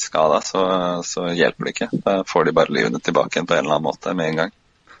blir litt skadet, så hjelper det ikke. Da får de bare livene tilbake igjen på en eller annen måte med en gang.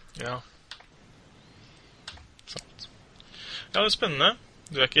 Ja. Sant. Ja, det er spennende.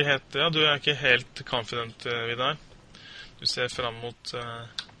 Du er ikke helt confident, Vidar. Du ser frem mot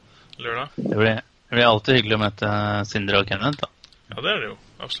lørdag. Det blir alltid hyggelig å møte Sindre og Kenneth, da. Ja, det er det jo.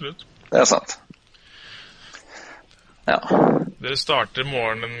 Absolutt. Det er sant. Ja. Dere starter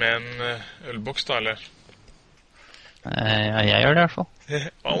morgenen med en ølboks, da, eller? Ja, jeg gjør det i hvert fall.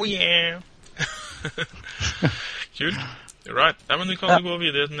 Oh yeah! Kult. Right. Ja, men vi kan gå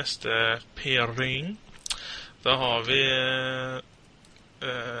videre til neste pairing. Da har vi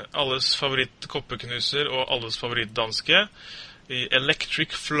alles favoritt-koppeknuser og alles favorittdanske i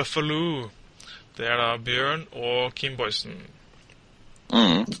Electric Fluffaloo. Det er da Bjørn og Kim Boysen.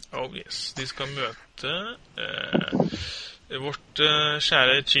 Oh yes. De skal møte vårt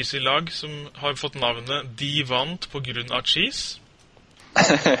kjære cheesy lag som har fått navnet De vant på grunn av cheese.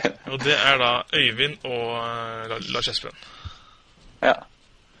 Og det er da Øyvind og Lars Espen. Ja.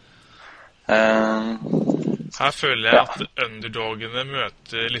 Her føler jeg at underdogene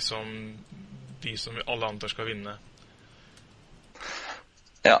møter liksom de som alle andre skal vinne.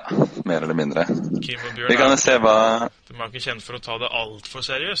 Ja, mer eller mindre. Kim og Bjørn Vi kan se hva... De er ikke kjent for å ta det alt for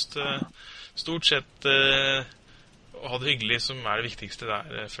seriøst. Stort sett å ha det hyggelig som er det viktigste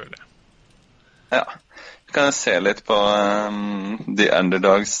der, føler jeg. Ja, vi kan se litt på The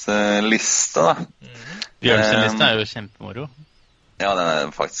Underdogs liste, da. Bjørns liste er jo kjempemoro. Ja, den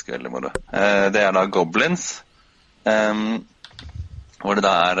er faktisk veldig moro. Det er da Goblins, hvor det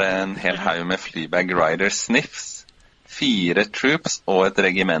da er en hel haug med Fleabag Rider Sniffs, 4 troops og et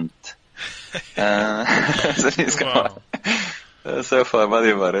regiment. Så de skal bare... Så for meg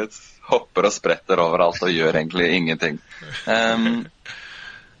de bare hopper og spretter overalt og gjør egentlig ingenting.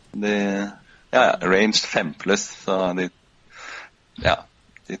 Ranged 5+, så de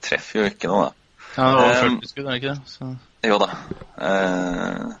treffer jo ikke noe, da. Ja, det var 40 skudd, er det ikke det? Så... Jo da.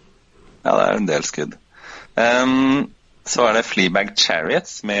 Ja, det er en del skudd. Så er det Fleabag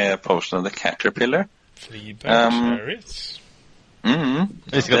Chariots med Potion of the Caterpillar. Fleabag Chariots? Jeg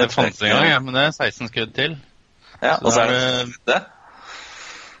visste ikke at det fantes en gang, men det er 16 skudd til. Ja, og så er det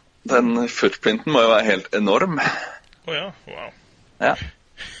den footprinten må jo være helt enorm. Ja, wow. Ja.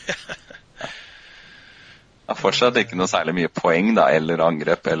 Det er fortsatt ikke noe særlig mye poeng da, eller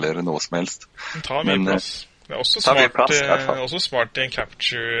angrep, eller noe som helst. Den tar mye plass. Det er også smart i en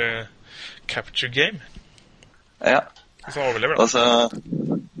capture game. Ja. Hvis han overlever, da.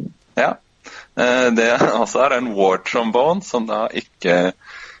 Ja. Det også er en war trombone, som da ikke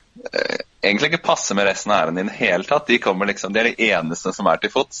egentlig ikke passer med resten av æren i det hele tatt. De er de eneste som er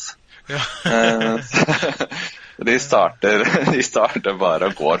til fots. Ja. De starter bare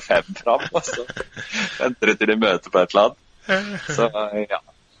og går 5 fram, og så venter til de møter på et eller annet. Så ja,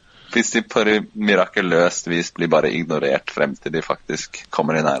 hvis de på mirakuløst vis blir bare ignorert frem til de faktisk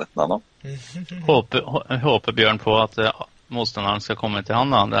kommer i nærheten av noe. Håper Bjørn på at motstanderen skal komme til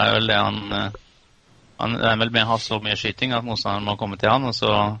han da. Det er vel det han er vel med å ha så mye skyting at motstanderen må komme til han, og så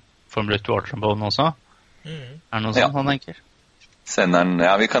får han brukt waterbombene også. Er det noe sånt han tenker? Senderen,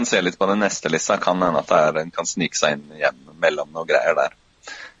 ja, vi kan se litt på den neste lista. Kan hende at den kan snike seg inn igjen mellom noen greier der.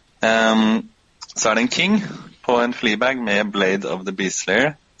 Så er det en King på en fleabag med Blade of the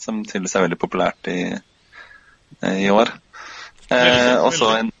Beastslayer, som tydeligvis er veldig populært i år. Og så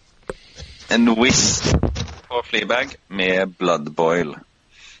en Whist på fleabag med Bloodboil.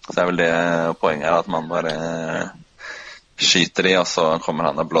 Så er vel det poenget her, at man bare skyter i, og så kommer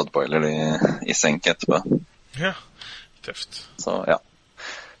han og bloodboiler i senk etterpå. Ja, tøft. Så ja.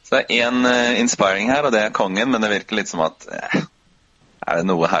 Så det er en inspiring her, og det er kongen, men det virker litt som at er det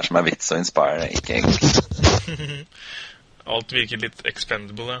noe her som er vits å inspire? Ikke egentlig. Alt virker litt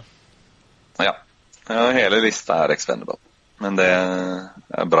expendable, ja. Hele lista er expendable. Men det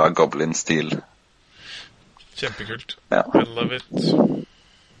er bra goblin-stil. Kjempekult. Ja. I love it.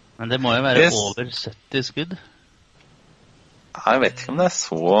 Men det må jo være over 70 skudd. Jeg vet ikke om det er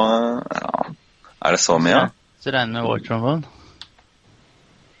så... Ja. Er det så mye? Så regner med war trombone.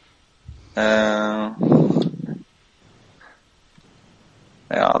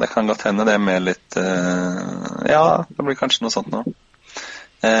 Ja, det kan godt hende det med litt... Ja, det blir kanskje noe sånt nå.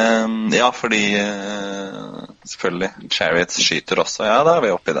 Ja, fordi selvfølgelig Chariots skyter også. Ja, da er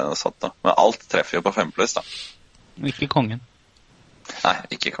vi oppe i det og sånt da. Men alt treffer jo på 5+, da. Ikke kongen. Nei,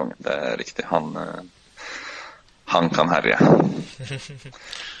 ikke kongen, det er riktig. Han kan herje.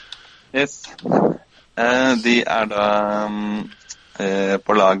 Yes. De er da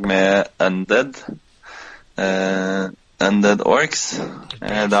på lag med Undead. Undead Orcs.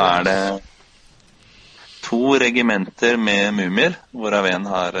 Da er det 2 regimenter med mumier, hvorav en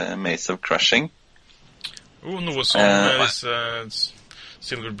har Mace of Crushing. Noe som disse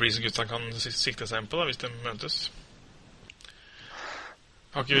Silver Breeze-gutta kan sikte seg inn på da, hvis de møtes.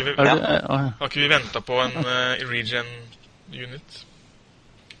 Har ikke vi ventet på en regen unit?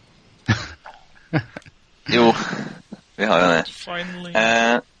 Jo, vi har jo det. Finally.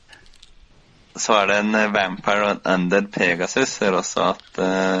 Så er det en Vampire og en Undead Pegasus. Ser også at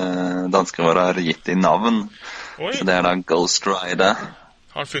danskene våre har gitt i navn. Oi. Så det er da Ghost Rider.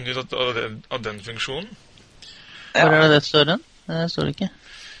 Har han funnet ut av den funksjonen? Ja. Hvor er det står den? Det står det ikke.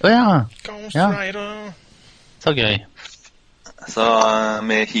 Ja. Ghost Rider. Så gøy. Så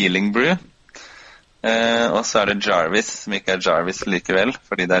med Healing Brew. Og så er det Jarvis, som ikke er Jarvis likevel,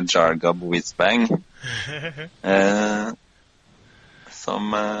 fordi det er Jargob Whizbang.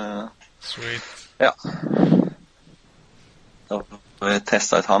 Som... Sweet. Ja. Da får vi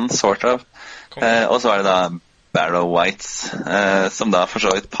testet ut han, sort of. Og så er det da Barrow Whites, som da for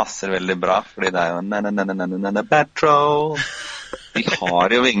så vidt passer veldig bra, fordi det er jo Battroll. De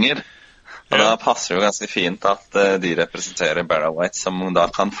har jo vinger. Og da passer det jo ganske fint at de representerer Barrow Whites, som da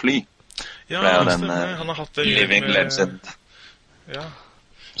kan fly. Ja, det er jo den han har hatt Living Legend. Ja.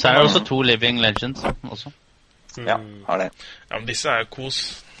 Så er det også 2 Living Legends også. Ja, har det. Ja, men disse er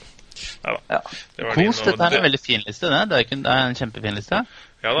kos. Neida. Ja. Kos, dette er en veldig fin liste, det. Det er en kjempefin liste.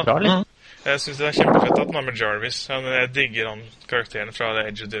 Ja da. Bra litt. Jeg synes det er kjempefett at han har med Jarvis. Jeg digger han karakteren fra The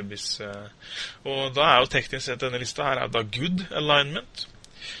Age of the Abyss. Og da er jo teknisk sett denne lista her er da good alignment.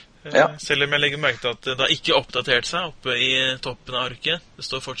 Ja. Selv om jeg legger merke til at det da ikke oppdatert seg oppe i toppen av arket. Det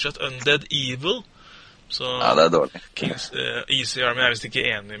står fortsatt Undead Evil. Så ja, det er dårlig. Easy Army er vist ikke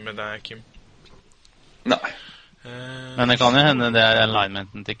enig med deg, Kim. Nei. Men det kan jo hende det er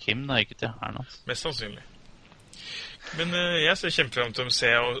alignmenten til Kim, da, ikke til Erna. Mest sannsynlig. Men jeg ser kjempefrem til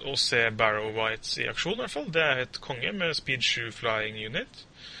å se Barrow Whites i aksjon, i hvert fall. Det er et konge med Speed 7 Flying Unit.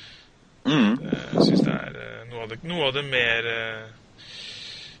 Jeg synes det er noe av det mer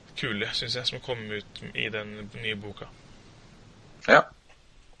kule, synes jeg, som kommer ut i den nye boka. Ja.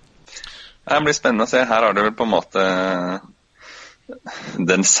 Det blir spennende å se. Her har du vel på en måte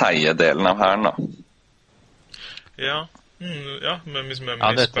den seie delen av hæren, da. Ja, med Miss Barrow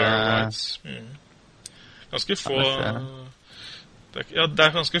Whites. Ganske få Det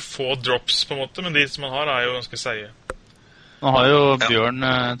er ganske få drops, på en måte, men de som man har, er jo ganske seige. Nå har jo Bjørn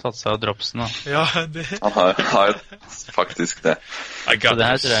tatt seg av dropsen, da. Ja, det... Han har faktisk det. Så det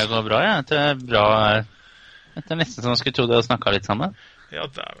her tror jeg går bra, ja. Det er bra. Det er nesten som man skulle tro det og snakket litt sammen. Ja,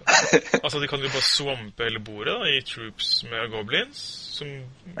 det er altså, de kan jo bare swampe hele bordet da, i troops med goblins, som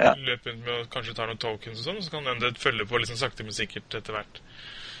løper rundt med og kanskje tar noen tokens og sånn, og så kan Undead følge på liksom sakte, men sikkert etter hvert.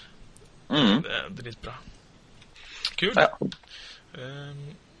 Det er dritbra. Kult. Ja.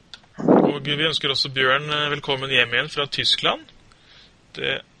 Og vi ønsker også Bjørn velkommen hjem igjen fra Tyskland.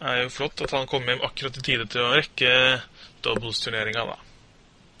 Det er jo flott at han kommer hjem akkurat i tide til å rekke doubles-turneringen da.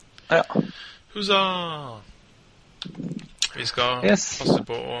 Ja. Husa! Vi skal passe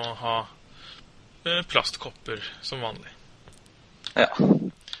på å ha plastkopper som vanlig. Ja.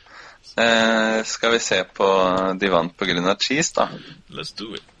 Skal vi se på de vant på grunn av cheese, da? Let's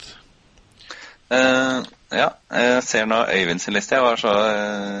do it. Ja, jeg ser nå Øyvind sin liste. Jeg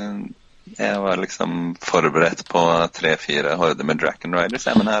var liksom forberedt på 3-4 horder med Draken Riders,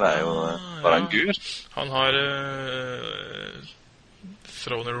 men her er jo Varangur. Han har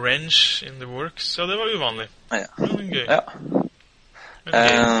thrown a wrench in the works. Ja, det var uvanlig. Ja. Men gøy. Ja.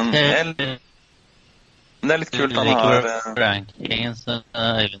 Det er litt kult han har... Rankingen, så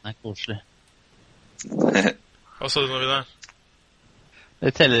Øyvind er koselig. Hva sa du nå, Vidar?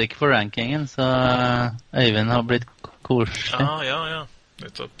 Det teller ikke for rankingen, så Øyvind har blitt koselig. Ja.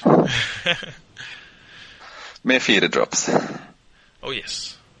 Nettopp. Med 4 drops. Oh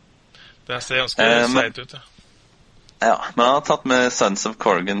yes. Det ser ganske seit ut, ja. Ja, men han har tatt med Sons of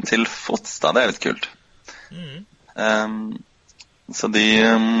Corrigan til fots, da. Det er litt kult. Så de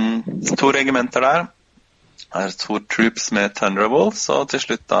 2 regimenter der er 2 troops med Thunderwolves, og til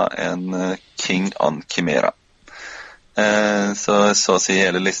slutt da en King on Chimera. Så å si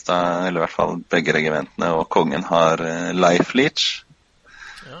hele lista, eller i hvert fall begge regimentene, og kongen har Life Leech.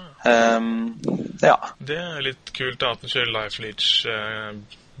 Ja. Det er litt kult da, at den kjører Life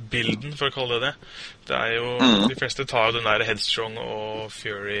Leech-bilden, for å kalle det det. Det er jo, de fleste tar jo den der Headstrong og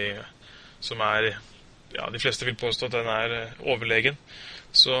Fury, som er, ja, de fleste vil påstå at den er overlegen.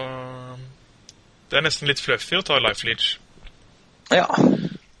 Så det er nesten litt fluffy å ta Life Leech. Ja.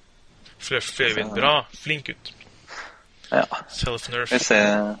 Fluffy, Øyvind. Bra, flink ut. Ja. Self-nerf. Vi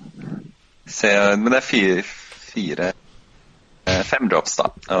ser, men det er 5 drops da.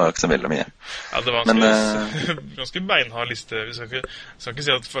 Det var ikke så veldig mye. Ja, det var ganske beinhard liste. Vi skal ikke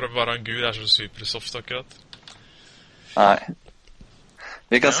si at Varangur er så supersoft akkurat. Nei.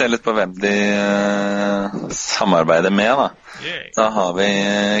 Vi kan se litt på hvem de samarbeider med, da. Da har vi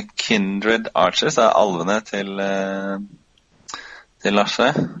Kindred Archers, det er alvene til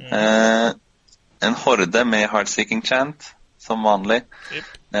Larse. En horde med Heartseeking Chant, som vanlig.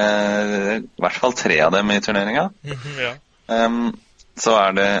 I hvert fall 3 av dem i turneringen. Ja. Så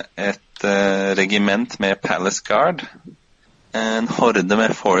er det et regiment med Palace Guard, en horde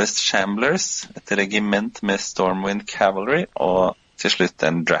med Forest Shamblers, et regiment med Stormwind Cavalry, og til slutt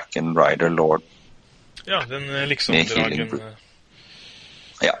en Draken Rider Lord. Ja, den liksom-dragen.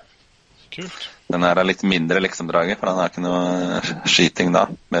 Ja. Kult. Den er litt mindre liksom-draget, for han har ikke noe skyting da,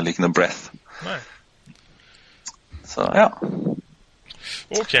 men ikke noe breath. Nei. Så, ja.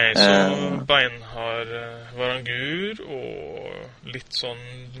 Ok, så beinhard Varangur og litt sånn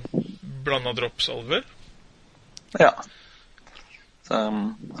blandet droppsalver. Ja. Så,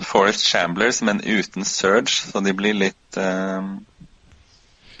 Forest Shamblers, men uten Surge, så de blir litt...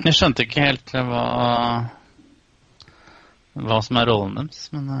 Jeg skjønte ikke helt hva som er rollen deres,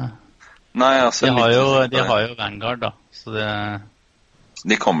 men... Nei, altså... De har jo Vanguard, da, så det...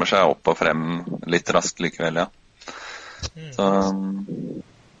 De kommer seg opp og frem litt raskt likevel, ja. Så,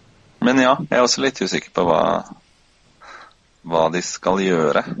 men ja, jeg er også litt usikker på hva de skal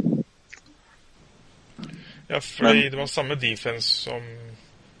gjøre. Ja, fordi det var samme defense som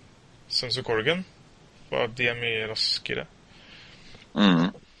Sons of Corrigan, bare at de er mye raskere.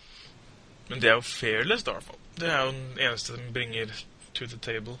 Men det er jo fearless, da, i hvert fall. Det er jo den eneste som bringer to the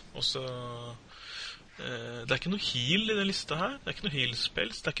table. Også, det er ikke noe heal i den lista her. Det er ikke noe heal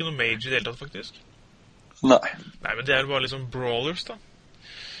spells. Det er ikke noe mage i det hele tatt, faktisk. Nei, men det er jo bare liksom brawlers, da.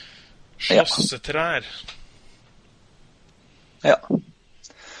 Slåssetrær. Ja.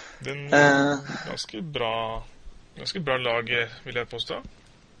 Den ganske bra lag, vil jeg påstå.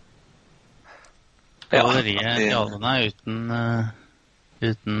 Galleriet i Alvene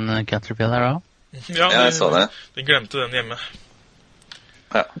uten Caterpillar da. Ja, jeg så det. De glemte den hjemme.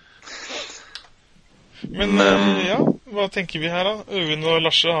 Ja. Men ja, hva tenker vi her da? Øyvind og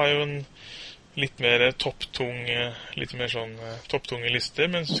Larse har jo en litt mer topptunge lister,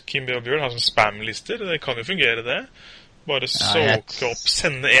 mens Kimby og Bjørn har sånn spam-lister. Det kan jo fungere det. Bare soke opp,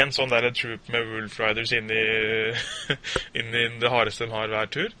 sende en sånn der troop med Wolf Riders inn i det hardeste de har hver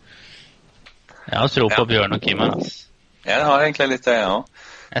tur. Jeg har tro på Bjørn og Kim her, altså. Jeg har egentlig litt det, ja.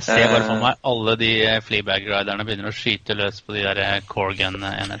 Jeg ser bare for meg alle de Fleabag-riderne begynner å skyte løs på de der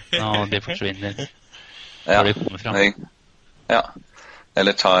Corgan-enhetene, og de forsvinner når de kommer frem. Ja,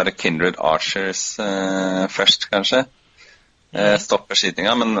 eller tar Kindred Archers først, kanskje. Stopper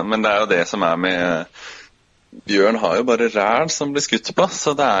skytinga, men det er jo det som er med... Bjørn har jo bare ræl som blir skutt på,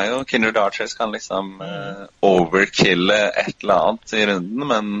 så det er jo Kindred Archers kan liksom overkille et eller annet i runden,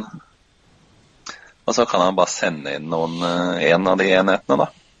 men og så kan han bare sende inn en av de enhetene da.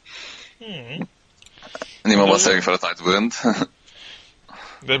 De må bare sørge for å ta et wound.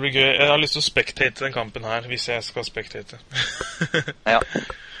 Det blir gøy. Jeg har lyst til å spectate den kampen her, hvis jeg skal spectate. Ja,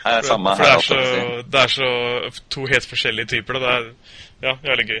 det er samme for her. Det er så to helt forskjellige typer, da. Det er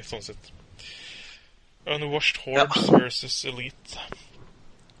veldig gøy, sånn sett. Unwashed Hordes versus Elite.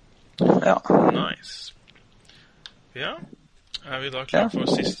 Ja. Nice. Ja. Er vi da klar for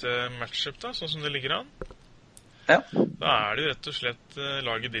siste matchup da, sånn som det ligger an? Ja. Da er det jo rett og slett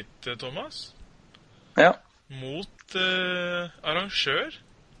laget ditt, Thomas. Ja. Mot arrangør.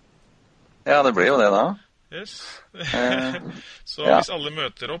 Ja, det blir jo det da. Yes. Så hvis alle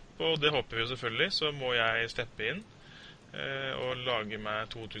møter opp, og det håper vi jo selvfølgelig, så må jeg steppe inn. Og lage meg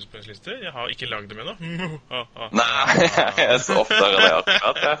 2000 poengslister. Jeg har ikke lagd dem ennå. Nei, jeg så oppdaget det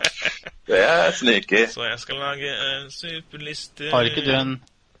akkurat. Ja. Det er sneaky. Så jeg skal lage en superliste. Har ikke du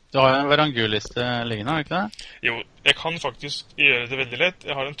Du har jo en Varangur-liste liggende, har du ikke det? Jo, jeg kan faktisk gjøre det veldig lett.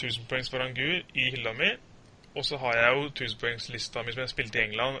 Jeg har en 1000 poengs Varangur i hylla mi. Og så har jeg jo 1000 poengslista mi som jeg spilte i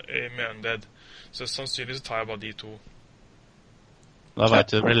England med Undead. Så sannsynligvis så tar jeg bare de to. Da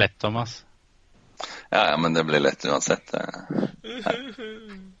vet du det blir lett, Thomas. Ja, men det blir lett uansett.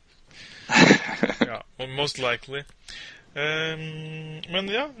 Ja, most likely. Men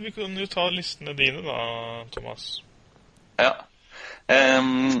ja, vi kan jo ta listene dine da, Thomas. Ja.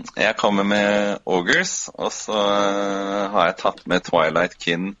 Jeg kommer med Augurs, og så har jeg tatt med Twilight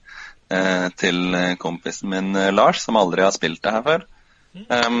Kin til kompisen min Lars, som aldri har spilt det her før.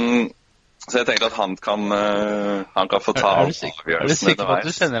 Så jeg tenker at han kan få ta avgjørelsen. Er du sikker på at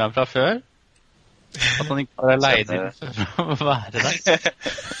du kjenner ham fra før? At han ikke bare er leid inn for å være der?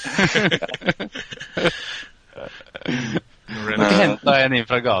 Du har ikke hentet en inn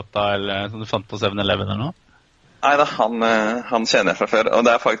fra gata eller som du fant på 7-Eleven eller noe? Neida, han kjenner jeg fra før. Og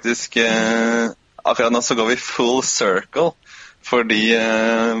det er faktisk akkurat nå så går vi full circle, fordi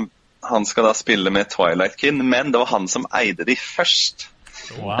han skal da spille med Twilight Kin, men det var han som eide de først.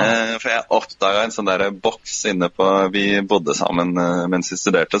 Wow. For jeg oppdaget en sånn der boks inne på, vi bodde sammen mens vi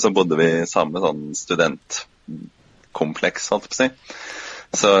studerte, så bodde vi sammen med sånn studentkompleks, holdt jeg på å si.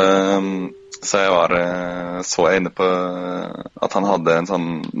 Så jeg var så inne på at han hadde en sånn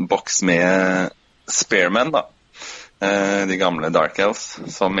boks med Spearmen da, de gamle Dark Elves,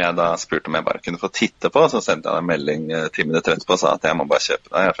 som jeg da spurte om jeg bare kunne få titte på, så sendte jeg en melding 10 minutter etterpå og sa at jeg må bare kjøpe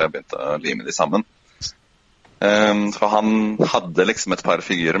det, for jeg begynte å lime de sammen. For han hadde liksom et par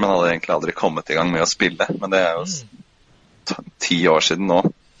figurer, men hadde egentlig aldri kommet i gang med å spille. Men det er jo 10 år siden nå.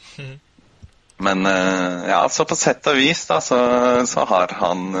 Men ja, så på sett og vis da, så har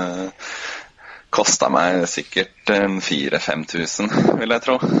han kostet meg sikkert 4-5 tusen, vil jeg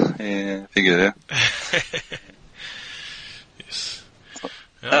tro, i figurer. Yes.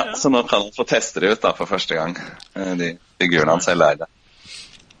 Ja, så nå kan han få teste det ut da for første gang, de figurene han selv eide.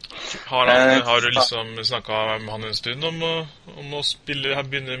 Har du liksom snakket med han en stund om å spille,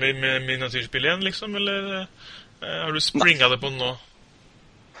 begynne med miniatyrspill igjen, liksom? Eller har du springet det på den nå?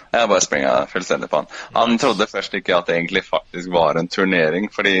 Jeg bare springet fullstendig på han. Han trodde først ikke at det egentlig faktisk var en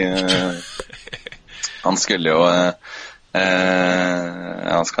turnering, fordi han skulle jo...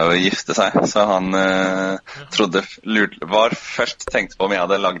 han skal jo gifte seg, så han var først tenkt på om jeg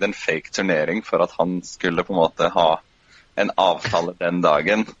hadde lagd en fake turnering for at han skulle på en måte ha en avtale den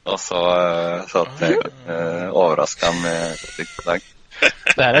dagen, og så at jeg overrasket han med siste dag.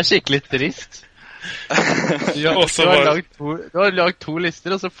 Det her er skikkelig trist. Du har lagt to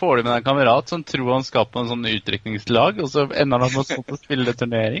lister, og så får du med deg en kamerat som tror han skal på en sånn utrykningslag, og så ender han med å spille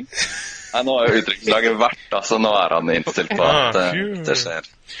turnering. Nei, nå har jo utrykningslaget vært, altså nå er han innstilt på at det skjer.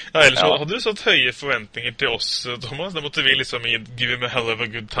 Ja, ellers hadde du satt høye forventninger til oss, Thomas. Da måtte vi liksom give him a hell of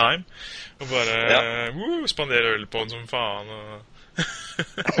a good time, og bare spandere øl på han som faen.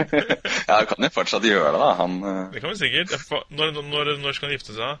 Ja, jeg kan jo fortsatt gjøre det da. Det kan vi sikkert. Når skal han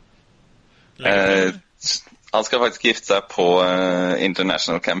gifte seg? Han skal faktisk gifte seg på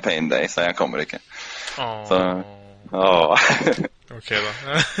International Campaign Day, så jeg kommer ikke. Så, Ok da.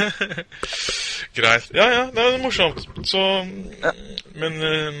 Greit. Ja, det er morsomt. Så, men,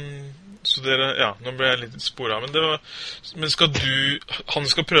 så dere, ja, nå ble jeg litt sporet av, men skal han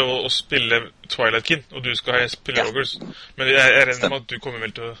skal prøve å spille Twilight Kin, og du skal spille Ogres. Men jeg er redd om at du kommer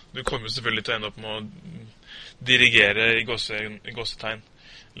selvfølgelig til å ende opp med å dirigere i gåsetegn.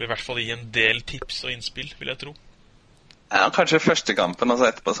 Eller i hvert fall gi en del tips og innspill, vil jeg tro. Ja, kanskje første kampen, og så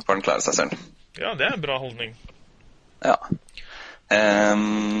etterpå så får den klare seg selv. Ja, det er en bra holdning. Ja. Ja,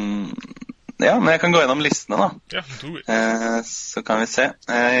 men jeg kan gå gjennom listene da. Ja, do it. Så kan vi se.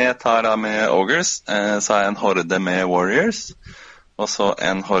 Jeg tar da med Ogres, så har jeg en horde med Warriors, og så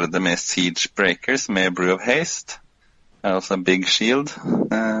en horde med Siege Breakers med Brew of Haste. Det er også Big Shield.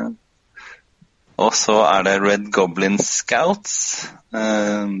 Og så er det Red Goblin Scouts.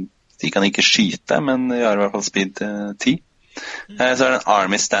 De kan ikke skyte, men de har i hvert fall speed 10. Så er det en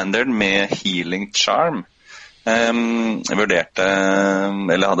Army Standard med Healing Charm. Jeg vurderte,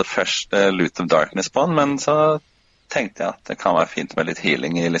 eller hadde først Loot of Darkness på den, men så tenkte jeg at det kan være fint med litt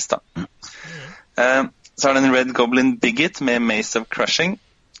healing i lista. Så er det en Red Goblin Bigot med Mace of Crushing,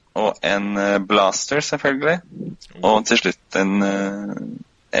 og en Blaster selvfølgelig, og til slutt en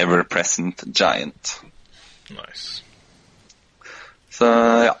Ever-Present Giant. Nice. Så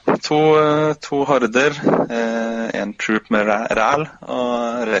ja, to horder, en troop med ræl,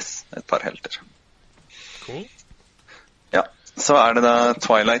 og et par helter. Cool. Ja, så er det da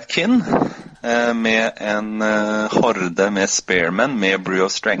Twilight Kin, med en horde med Spearmen med Brew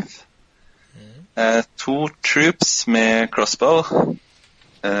of Strength. 2 troops med Crossbow,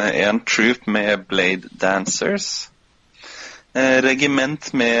 en troop med Blade Dancers,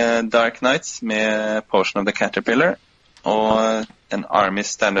 regiment med Dark Knights med Potion of the Caterpillar, og en Army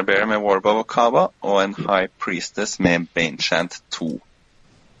Standard Bearer med Warbow og Kava, og en High Priestess med Banechant 2.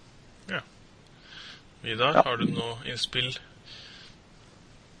 Ja. Vidar, har du noe innspill?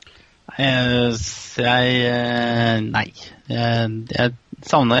 Nei. Jeg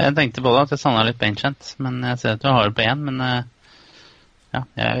tenkte både at jeg savnet litt Banechant, men jeg ser at du har det på en, men ja,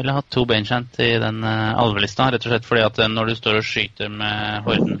 jeg ville hatt 2 Banechant i den alvelista, rett og slett fordi at når du står og skyter med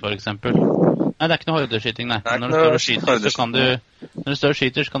horden, for eksempel. Nei, det er ikke noe hordeskyting, nei. Når du står og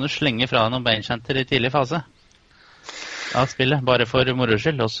skyter, så kan du slenge fra deg noen Banechanter i tidlig fase av spillet, bare for moro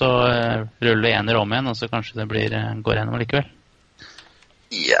skyld, og så ruller du ener om igjen, og så kanskje det går gjennom likevel.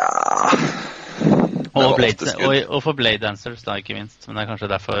 Ja... Og for Blade Dancers da, ikke minst, men det er kanskje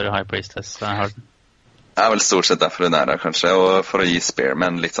derfor High Priestess har den. Det er vel stort sett derfor hun er der, kanskje, og for å gi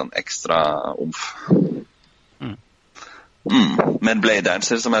Spearman litt sånn ekstra omf. Men Blade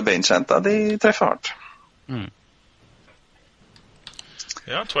Dancer som er Banechant, de treffer hardt.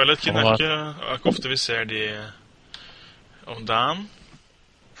 Ja, Twilight Kin er ikke ofte vi ser de om dagen.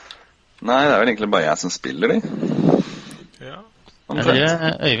 Nei, det er vel egentlig bare jeg som spiller de. Ja.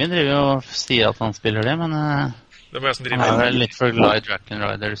 Øyvind driver jo og sier at han spiller det, men det er bare jeg som driver han er vel litt for glad i Dragon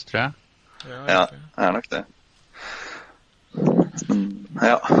Riders, tror jeg. Ja, jeg er nok det.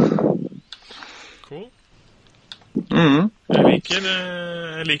 Ja. Cool. Mm.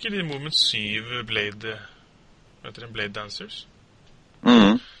 Jeg liker de Movement 7 Blade Dancers.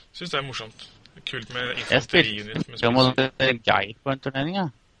 Mm. Synes det er morsomt. Kult med infanteri-unit. Jeg spilte med Geir på en turnering, ja.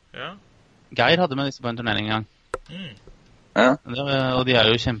 Ja. Geir hadde med disse på en turnering en gang. Ja. Og de er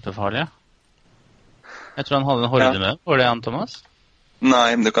jo kjempefarlige. Jeg tror han hadde en horde med. Var det han, Thomas?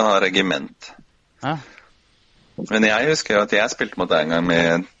 Nei, men du kan ha regiment. Ja. Men jeg husker jo at jeg spilte mot deg en gang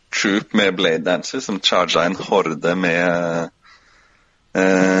med en troop med Blade Dancer som charget en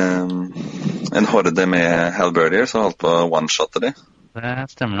horde med Halberdier som holdt på å one-shotte de. Det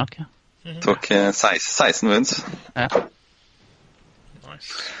stemmer nok, ja. Tok 16 wounds. Ja.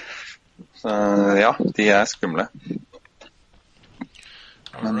 Nice. Så ja, de er skumle.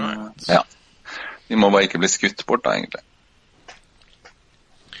 Men ja, de må bare ikke bli skutt bort da, egentlig.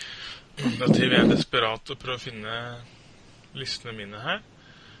 Da driver jeg desperat og prøver å finne listene mine her.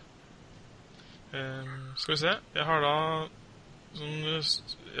 Skal vi se. Jeg har da sånn,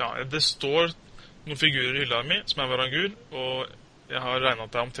 ja, det står noen figurer i hylla mi som er Varangur, og jeg har regnet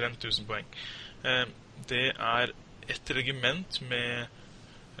at det er omtrent 1000 poeng. Det er et regiment med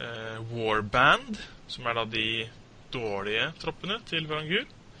Warband, som er da de dårlige troppene til Varangur.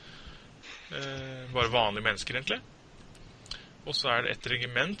 Bare vanlige mennesker, egentlig. Og så er det et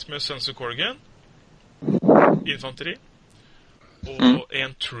regiment med Sons of Korgan, infanteri, og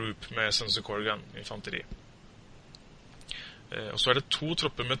en troop med Sons of Korgan, infanteri. Og så er det 2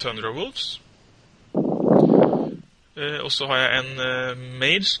 tropper med Thunder Wolves. Og så har jeg en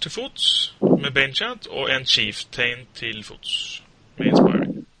mage til fots med Banechant, og en chieftain til fots med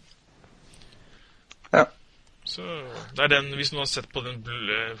Inspiring. Ja. Så det den, hvis noen har sett på den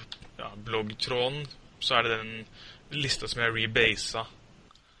bloggtråden, så det den lista som jeg rebasa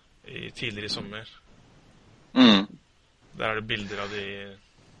tidligere i sommer. Der det bilder av de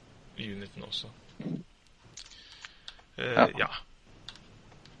unitene også. Ja.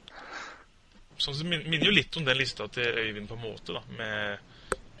 Sånn så minner jo litt om den lista til Øyvind på en måte, da, med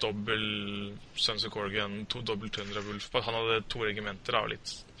dobbel Sons of Gorgon, 2 dobbel Tundra Wolf, for han hadde 2 regimenter og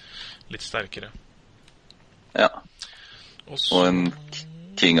litt sterkere. Ja. Også, og en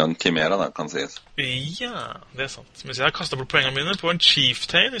King on Chimera, da, kan sies. Ja, det sant. Mens jeg har kastet bort poengene mine på en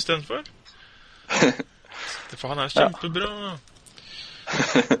Chieftain i stedet for. For han jo kjempebra.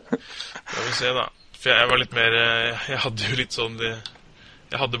 Skal vi se da. For jeg var litt mer, jeg hadde jo litt sånn,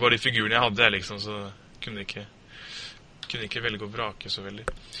 jeg hadde bare de figurene jeg hadde, liksom, så kunne ikke velge å vrake så veldig.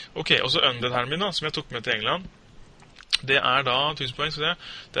 Ok, og så Undead-herren min da, som jeg tok med til England. Det da, 1000 poeng, så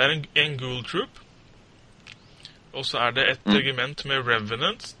det en Ghoul Troop. Og så det et regiment med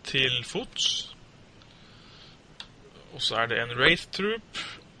Revenant til fots. Og så det en Wraith Troop.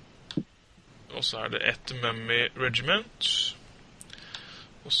 Og så det et Mummy Regiment.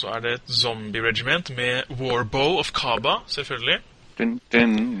 Og så det et Zombie Regiment med Warbow of Kaba, selvfølgelig.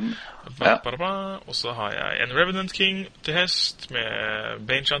 Ja. Og så har jeg en Revenant King til hest med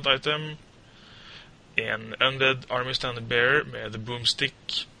Banechant Item. En Undead Army Standard Bearer med The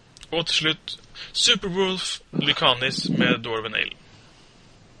Boomstick. Og til slutt Superwolf Lycanis med Dwarven Ale.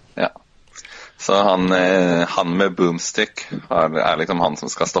 Ja. Så han med Boomstick liksom han som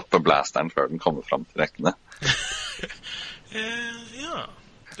skal stoppe blasteren før den kommer fram til rekkene. Ja,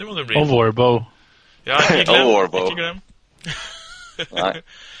 det må det bli. Og Warbow. Ja, ikke glem. Warbow. Ikke glem. Nei.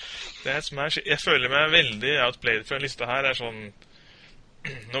 Det som jeg føler meg veldig outplayed for en liste her, sånn.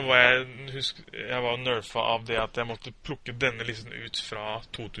 Nå var jeg var nerfa av det at jeg måtte plukke denne listen ut fra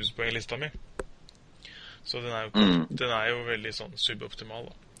 2000 poeng-lista mi. Så den jo veldig sånn suboptimal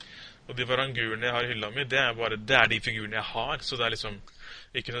da. Og de varangurene jeg har i hylla mi, det de figurene jeg har, så det liksom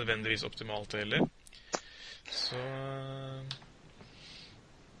ikke nødvendigvis optimalt heller. Så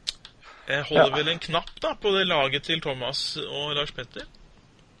jeg holder vel en knapp da på det laget til Thomas og Lars Petter.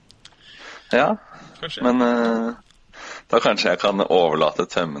 Ja, kanskje? Men da kanskje jeg kan overlate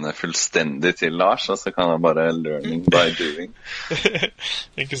tømmene fullstendig til Lars, og så kan han bare learning by doing.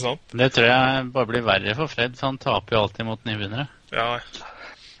 Ikke sant? Det tror jeg bare blir verre for Fred, for han taper jo alltid mot nybegynnere.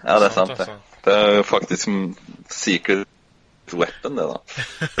 Ja, det sant det. Det jo faktisk en secret weapon, det da.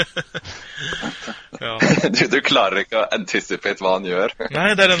 Ja. Du klarer ikke å anticipate hva han gjør.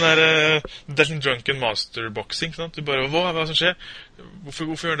 Nei, det den der det sånn drunken master boxing, sant? Du bare, hva som skjer?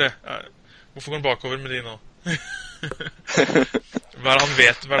 Hvorfor gjør det? Hvorfor går han bakover med de nå? Hva han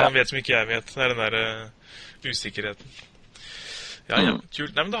vet som ikke jeg vet? Det den der usikkerheten. Ja,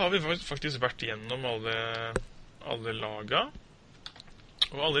 kult. Nei, men da har vi faktisk vært gjennom alle laga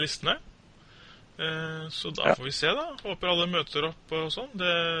og alle listene. Så da får vi se da. Håper alle møter opp og sånn.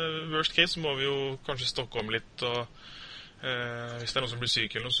 Worst case må vi jo kanskje stokke om litt, og hvis det noen som blir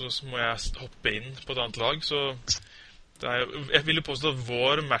syk eller noe, så må jeg hoppe inn på et annet lag. Så jeg vil jo påstå at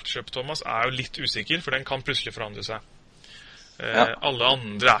vår matchup, Thomas, jo litt usikker, for den kan plutselig forandre seg. Alle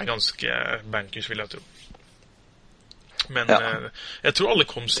andre ganske bankers, vil jeg tro. Men jeg tror alle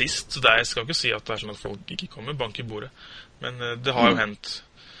kom sist, så jeg skal ikke si at det sånn at folk ikke kommer bank i bordet. Men det har jo hendt,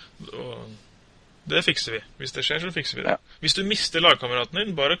 og det fikser vi. Hvis det skjer, så fikser vi det. Hvis du mister lagkameraten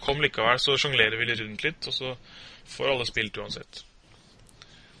din, bare kom likevel, så jonglerer vi rundt litt, og så får alle spilt uansett.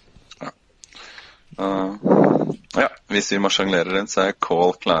 Hvis vi må jonglere rundt, så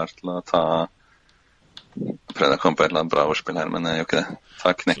Cole klar til å ta. Jeg prøvde å komme på et eller annet bra ordspill her, men jeg gjør ikke det. Ta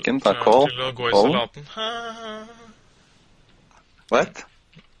knekken, ta Cole. Til å gå i salaten. What?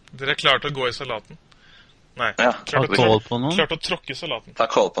 Dere klar til å gå i salaten? Nei, ta Cole på noen. Klart å tråkke i salaten. Ta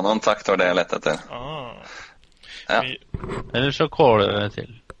Cole på noen, takk, det var det jeg lette etter. Eller så Cole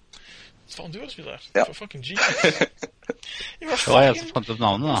til. Faen, du var så der. Du var fucking genius. Det var jeg som fant opp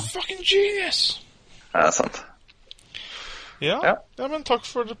navnet, da. Fucking genius! Ja, sant. Ja, men takk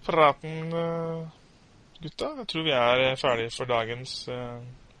for praten, gutta. Jeg tror vi ferdige for dagens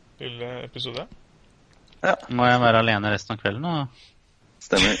lille episode. Ja. Må jeg være alene resten av kvelden, da?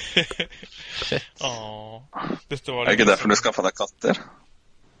 Stemmer. Shit. Dette var ikke derfor du skaffet deg katter?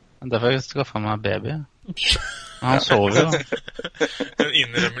 Derfor jeg skaffet meg baby. Han sover jo. En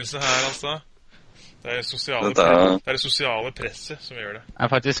innrømmelse her, altså. Det det sosiale presset som gjør det.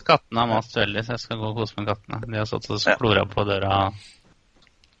 Faktisk kattene har mast veldig, så jeg skal gå og kose med kattene. De har stått og klora på døra.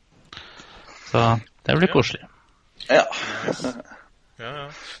 Så det blir koselig. Ja.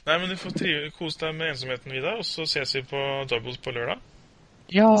 Nei, men du får kose deg med ensomheten videre, og så ses vi på Doubles på lørdag.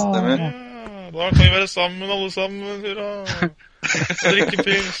 Ja. Stemmer. da kan vi være sammen, alle sammen. Hurra! Drikke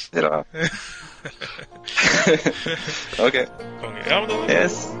pils. Hurra. Ok. Konge. Ja, men da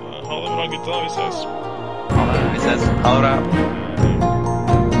Yes. ha det bra, gutta. Vi ses. Vi ses. Ha det bra.